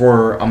Romans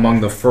were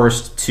among the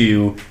first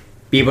to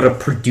be able to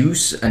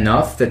produce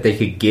enough that they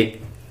could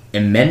get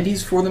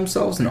amenities for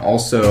themselves, and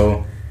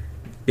also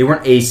they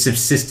weren't a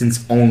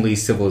subsistence-only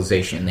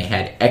civilization. They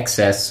had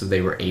excess, so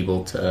they were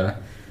able to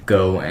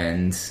go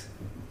and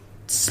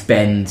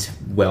spend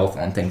wealth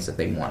on things that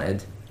they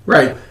wanted.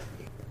 Right.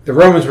 The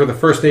Romans were the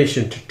first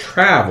nation to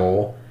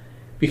travel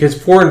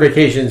because foreign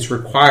vacations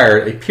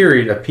required a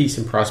period of peace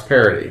and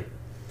prosperity.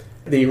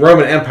 The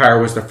Roman Empire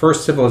was the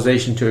first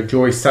civilization to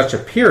enjoy such a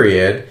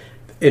period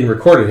in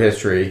recorded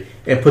history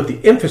and put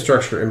the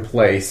infrastructure in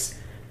place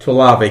to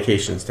allow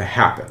vacations to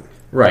happen.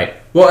 Right.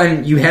 Well,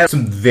 and you had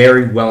some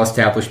very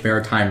well-established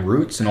maritime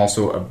routes and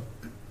also a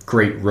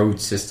great road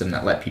system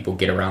that let people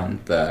get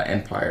around the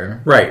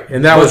empire. Right.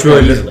 And that Much was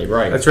really more easily,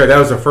 right. That's right. That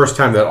was the first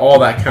time that all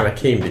that kind of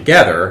came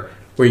together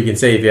where you can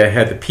say if you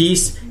had the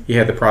peace, you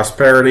had the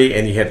prosperity,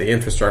 and you had the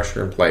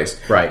infrastructure in place.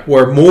 Right.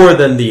 Where more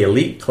than the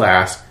elite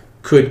class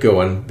could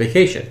go on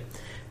vacation.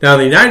 Now, in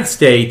the United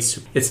States,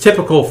 it's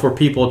typical for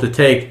people to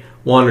take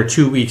 1 or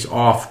 2 weeks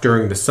off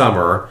during the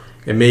summer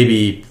and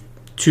maybe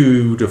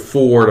 2 to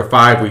 4 to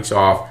 5 weeks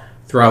off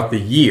throughout the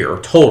year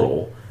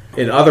total.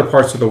 In other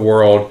parts of the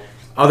world,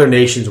 other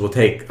nations will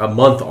take a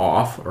month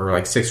off or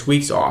like 6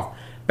 weeks off.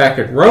 Back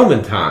in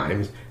Roman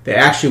times, they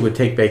actually would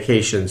take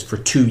vacations for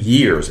 2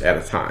 years at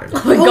a time.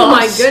 Oh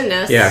my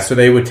goodness. Yeah, so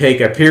they would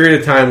take a period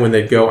of time when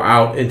they'd go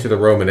out into the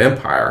Roman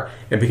Empire,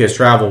 and because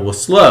travel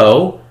was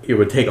slow, it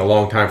would take a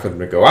long time for them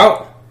to go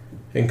out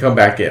and come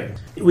back in.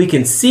 We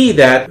can see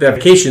that the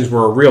vacations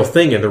were a real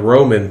thing in the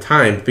Roman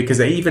times because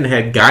they even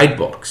had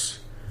guidebooks.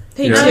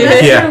 They You know?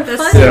 did. Yeah.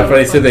 That's So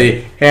funny. So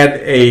they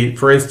had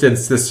for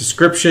instance, this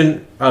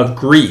description of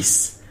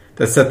Greece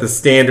that set the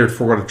standard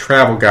for what a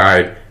travel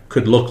guide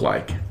could look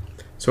like.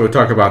 So we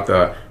talk about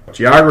the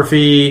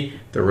geography,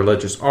 the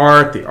religious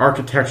art, the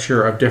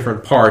architecture of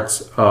different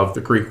parts of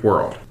the Greek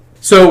world.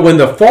 So when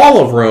the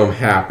fall of Rome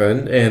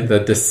happened and the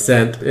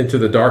descent into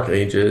the Dark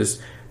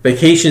Ages,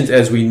 vacations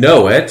as we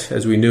know it,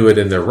 as we knew it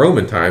in the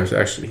Roman times,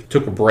 actually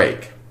took a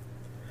break.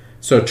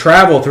 So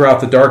travel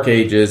throughout the Dark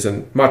Ages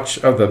and much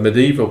of the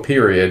medieval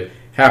period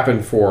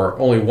happened for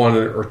only 1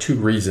 or 2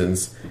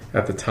 reasons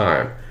at the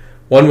time.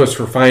 One was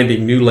for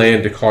finding new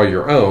land to call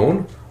your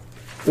own,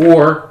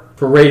 or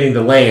for raiding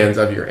the lands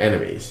of your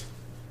enemies.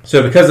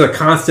 So because of the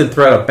constant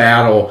threat of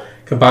battle,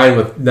 combined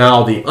with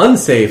now the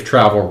unsafe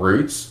travel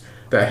routes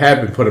that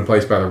had been put in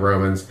place by the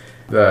Romans,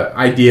 the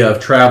idea of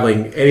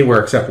traveling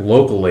anywhere except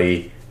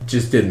locally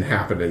just didn't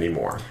happen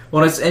anymore.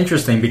 Well, it's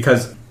interesting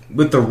because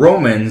with the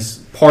Romans,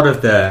 part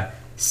of the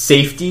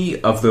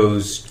safety of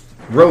those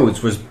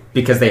roads was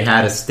because they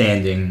had a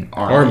standing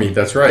army.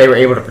 That's right. They were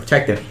able to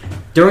protect it.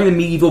 During the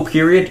medieval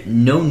period,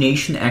 no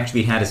nation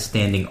actually had a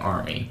standing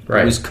army.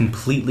 Right. It was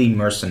completely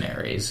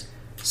mercenaries.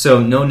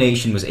 So no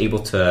nation was able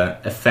to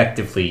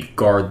effectively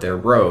guard their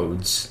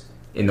roads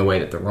in the way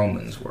that the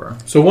Romans were.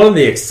 So one of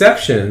the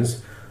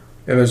exceptions,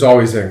 and there's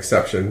always an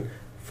exception,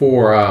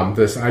 for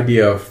this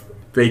idea of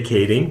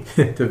vacationing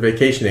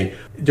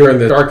during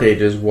the Dark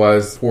Ages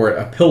was for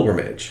a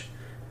pilgrimage.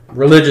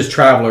 Religious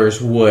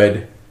travelers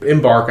would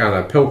embark on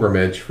a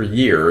pilgrimage for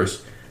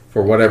years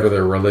for whatever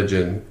their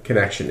religion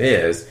connection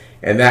is,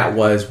 and that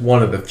was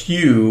one of the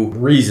few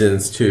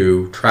reasons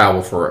to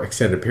travel for an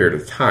extended period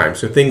of time.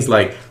 So things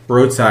like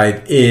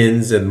roadside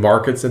inns and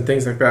markets and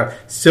things like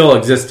that still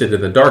existed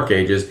in the Dark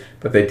Ages,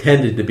 but they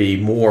tended to be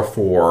more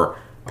for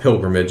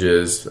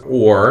pilgrimages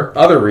or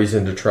other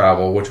reason to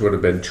travel, which would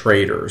have been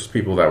traders,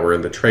 people that were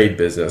in the trade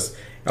business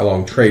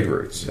along trade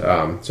routes.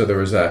 So there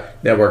was a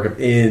network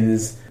of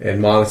inns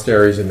and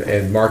monasteries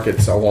and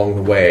markets along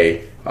the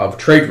way of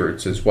trade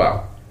routes as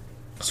well.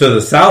 So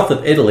the south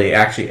of Italy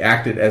actually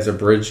acted as a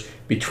bridge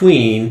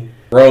between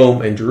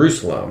Rome and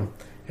Jerusalem,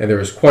 and there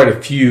was quite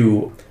a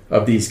few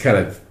of these kind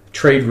of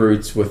trade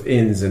routes with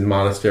inns and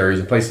monasteries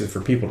and places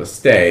for people to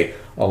stay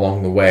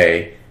along the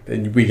way.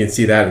 And we can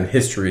see that in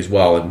history as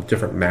well, in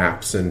different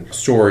maps and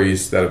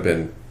stories that have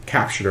been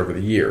captured over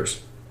the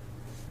years.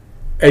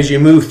 As you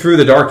move through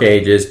the Dark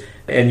Ages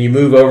and you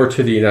move over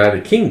to the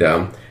United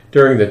Kingdom,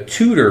 during the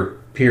Tudor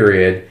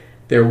period,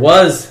 there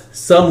was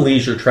some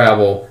leisure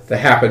travel that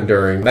happened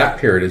during that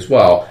period as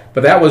well,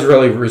 but that was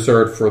really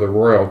reserved for the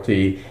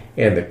royalty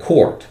and the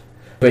court.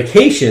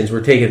 Vacations were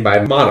taken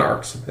by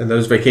monarchs, and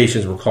those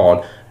vacations were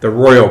called the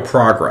royal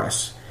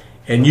progress.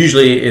 And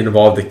usually it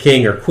involved the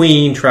king or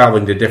queen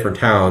traveling to different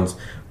towns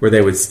where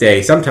they would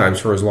stay, sometimes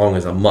for as long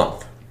as a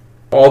month.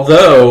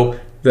 Although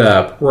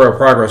the royal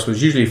progress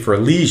was usually for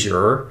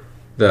leisure,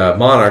 the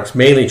monarchs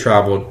mainly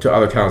traveled to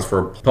other towns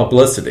for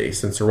publicity,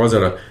 since there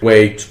wasn't a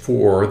way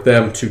for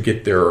them to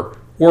get their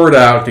word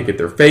out, to get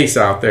their face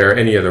out there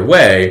any other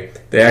way.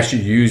 They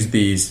actually used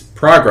these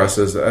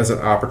progresses as an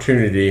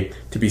opportunity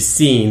to be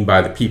seen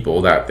by the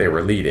people that they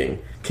were leading.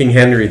 King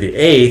Henry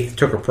VIII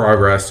took a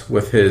progress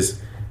with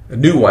his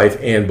new wife,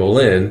 Anne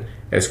Boleyn,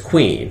 as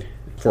queen,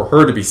 for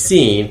her to be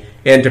seen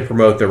and to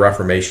promote the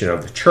reformation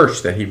of the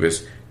church that he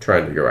was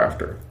trying to go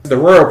after. The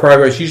royal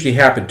progress usually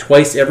happened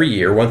twice every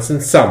year, once in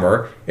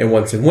summer and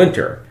once in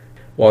winter.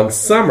 While in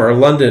summer,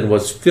 London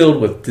was filled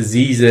with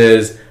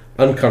diseases,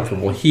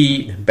 uncomfortable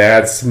heat,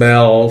 bad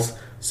smells,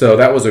 so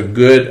that was a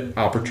good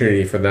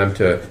opportunity for them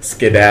to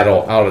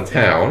skedaddle out of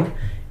town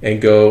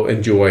and go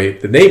enjoy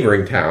the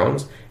neighboring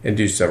towns and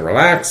do some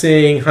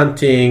relaxing,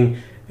 hunting,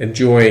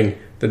 enjoying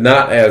the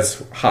not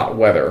as hot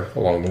weather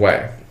along the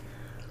way.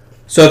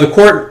 So the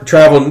court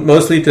traveled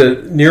mostly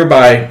to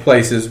nearby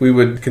places. We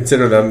would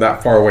consider them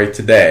not far away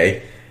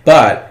today,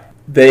 but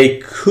they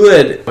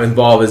could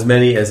involve as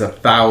many as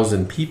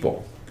 1,000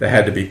 people that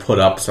had to be put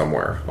up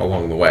somewhere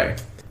along the way.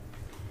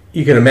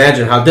 You can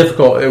imagine how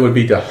difficult it would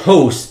be to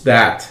host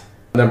that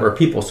number of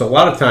people. So a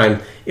lot of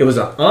times it was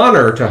an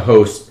honor to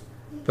host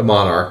the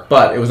monarch,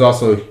 but it was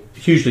also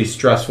hugely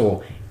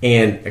stressful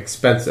and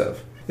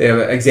expensive. They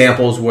have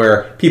examples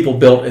where people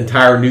built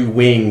entire new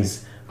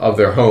wings of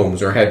their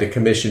homes or had to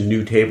commission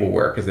new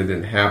tableware because they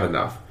didn't have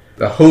enough.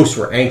 the hosts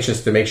were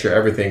anxious to make sure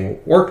everything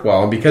worked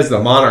well. And because the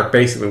monarch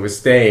basically was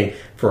staying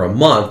for a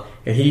month,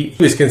 and he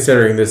was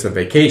considering this a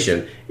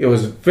vacation, it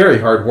was very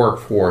hard work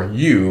for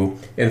you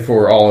and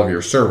for all of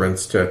your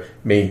servants to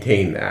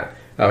maintain that.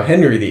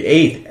 Henry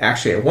VIII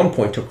actually at one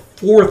point took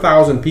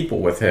 4,000 people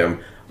with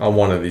him on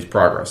one of these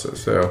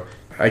progresses. So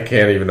I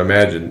can't even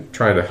imagine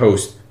trying to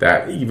host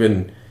that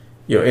even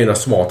in a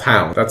small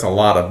town. That's a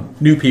lot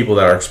of new people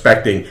that are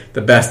expecting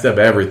the best of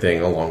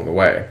everything along the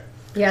way.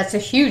 Yeah, it's a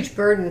huge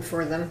burden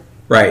for them.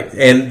 Right,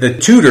 and the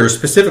Tudors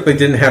specifically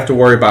didn't have to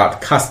worry about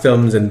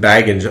customs and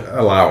baggage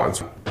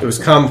allowance. It was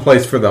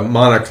commonplace for the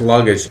monarch's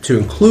luggage to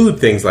include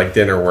things like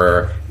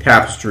dinnerware,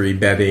 tapestry,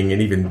 bedding,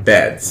 and even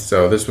beds.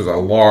 So this was a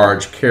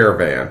large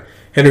caravan.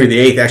 Henry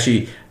VIII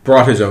actually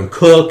brought his own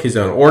cook, his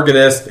own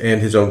organist,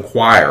 and his own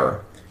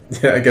choir.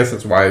 I guess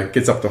that's why it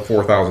gets up to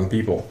 4,000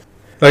 people.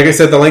 Like I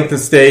said, the length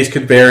of stays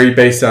could vary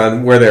based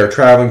on where they were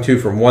traveling to,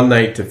 from 1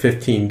 night to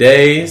 15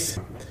 days,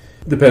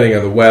 depending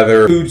on the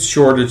weather, food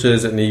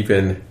shortages, and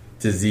even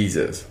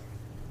diseases.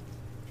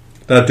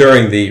 Now,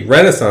 during the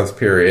Renaissance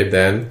period,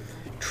 then,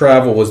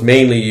 travel was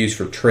mainly used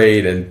for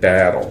trade and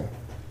battle.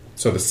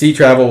 So the sea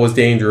travel was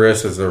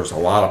dangerous, as there was a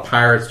lot of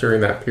pirates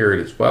during that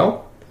period as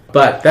well.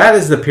 But that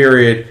is the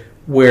period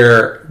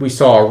where we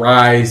saw a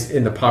rise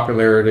in the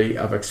popularity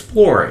of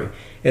exploring.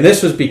 And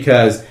this was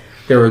because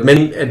there were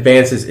many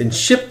advances in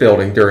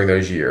shipbuilding during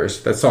those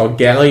years that saw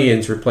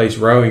galleons replace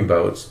rowing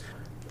boats.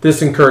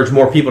 This encouraged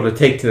more people to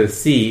take to the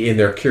sea in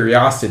their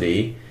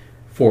curiosity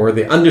for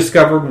the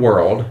undiscovered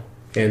world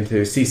and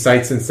to see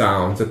sights and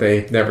sounds that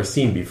they've never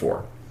seen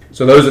before.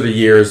 So those are the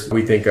years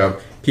we think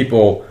of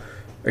people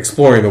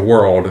exploring the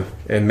world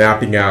and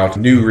mapping out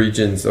new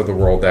regions of the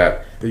world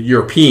that the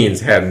Europeans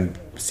hadn't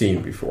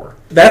seen before.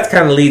 That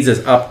kind of leads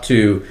us up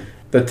to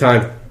the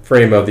time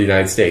frame of the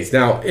United States.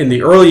 Now, in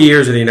the early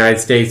years of the United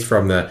States,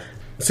 from the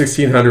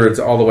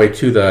 1600s all the way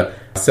to the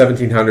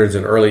 1700s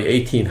and early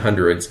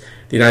 1800s,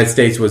 the United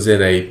States was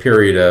in a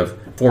period of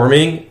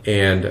forming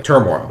and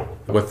turmoil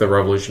with the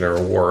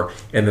Revolutionary War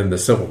and then the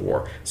Civil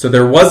War. So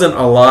there wasn't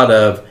a lot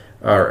of,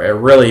 or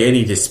really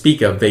any to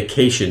speak of,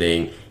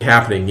 vacationing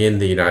happening in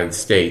the United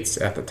States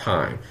at the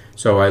time.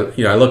 So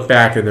I look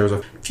back and there was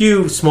a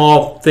few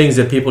small things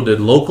that people did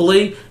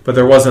locally, but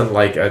there wasn't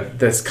like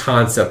this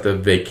concept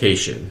of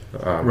vacation.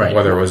 Right.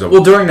 Whether it was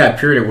during that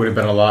period, it would have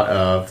been a lot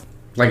of,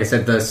 like I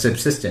said, the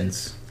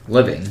subsistence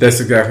living. That's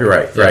exactly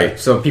right. Yeah. Right.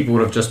 So people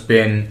would have just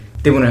been,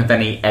 they wouldn't have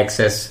any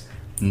excess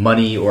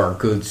money or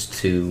goods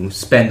to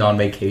spend on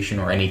vacation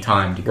or any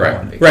time to go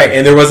on vacation. Right,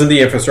 and there wasn't the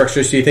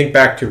infrastructure. So you think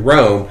back to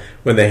Rome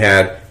when they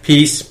had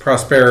peace,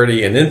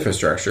 prosperity, and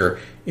infrastructure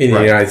in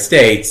the United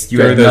States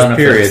during those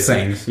periods.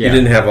 You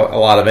didn't have a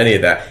lot of any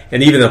of that.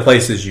 And even the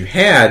places you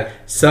had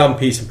some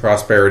peace and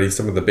prosperity,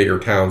 some of the bigger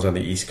towns on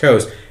the East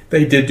Coast,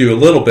 they did do a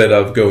little bit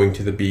of going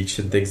to the beach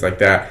and things like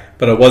that,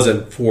 but it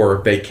wasn't for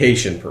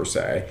vacation per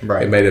se.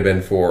 Right. It might have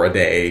been for a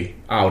day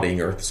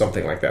outing or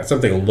something like that,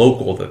 something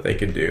local that they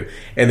could do.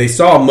 And they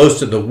saw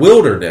most of the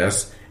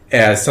wilderness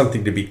as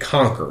something to be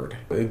conquered.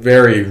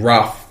 Very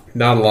rough,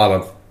 not a lot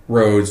of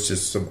roads,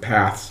 just some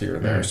paths here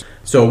and there.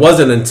 So it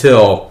wasn't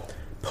until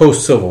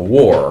post-Civil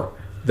War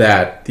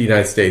that the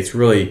United States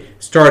really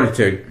started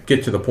to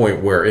get to the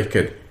point where it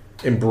could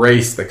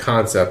embrace the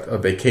concept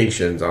of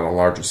vacations on a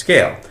larger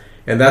scale.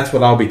 And that's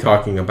what I'll be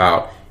talking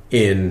about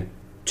in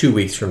 2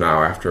 weeks from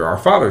now after our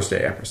Father's Day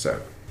episode.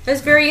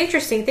 That's very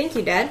interesting. Thank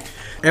you, Dad.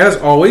 As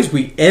always,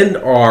 we end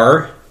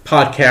our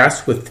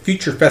podcast with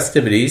future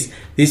festivities.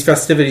 These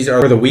festivities are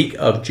for the week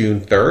of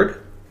June 3rd.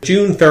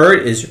 June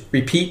 3rd is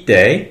Repeat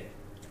Day.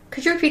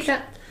 Could you repeat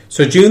that?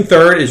 So June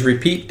 3rd is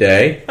Repeat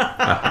Day.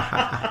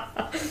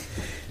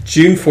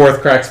 June 4th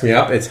cracks me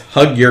up. It's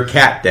Hug Your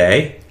Cat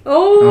Day.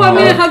 Oh, I'm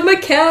going to hug my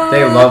cat.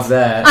 They love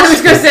that. I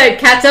was going to say,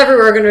 cats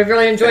everywhere are going to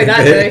really enjoy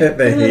that day.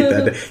 They hate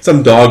that day.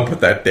 Some dog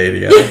put that day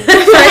together.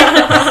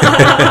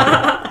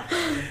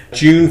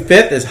 June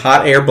 5th is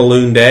Hot Air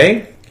Balloon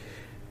Day.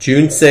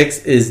 June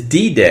 6th is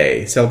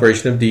D-Day,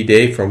 celebration of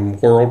D-Day from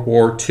World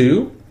War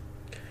II.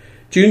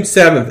 June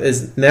 7th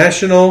is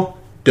National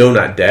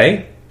Donut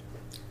Day.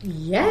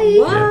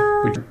 Yay!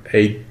 Wow.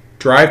 A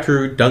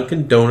drive-through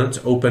Dunkin' Donuts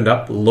opened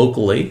up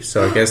locally,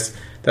 so I guess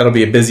that'll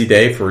be a busy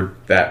day for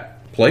that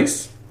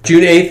place.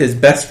 June 8th is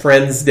Best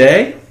Friends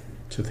Day.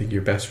 So think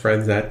your best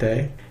friends that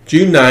day.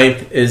 June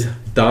 9th is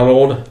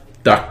Donald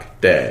Duck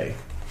Day.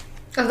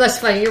 Oh, that's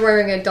funny. You're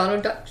wearing a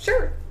Donald Duck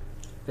shirt.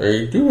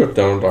 You do have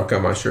Donald Duck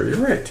on my shirt. You're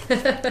right.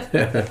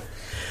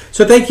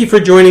 So thank you for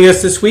joining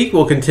us this week.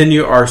 We'll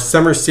continue our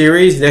summer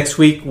series. Next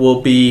week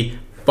will be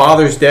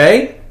Father's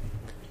Day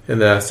and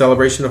the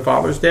celebration of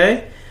Father's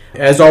Day.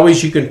 As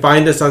always, you can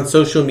find us on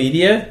social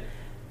media.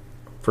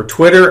 For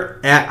Twitter,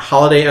 at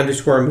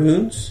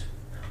 @holiday_moons.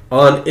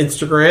 On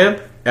Instagram,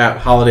 at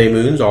Holiday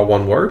Moons, all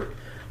one word.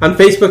 On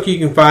Facebook, you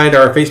can find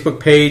our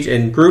Facebook page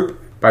and group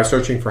by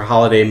searching for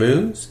Holiday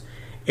Moons.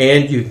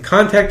 And you can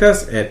contact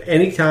us at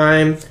any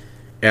time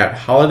at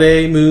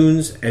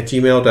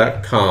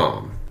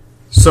holidaymoons@gmail.com.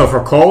 So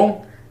for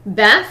Cole,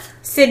 Beth,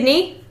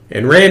 Sydney,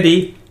 and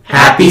Randy,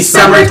 happy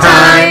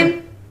summertime!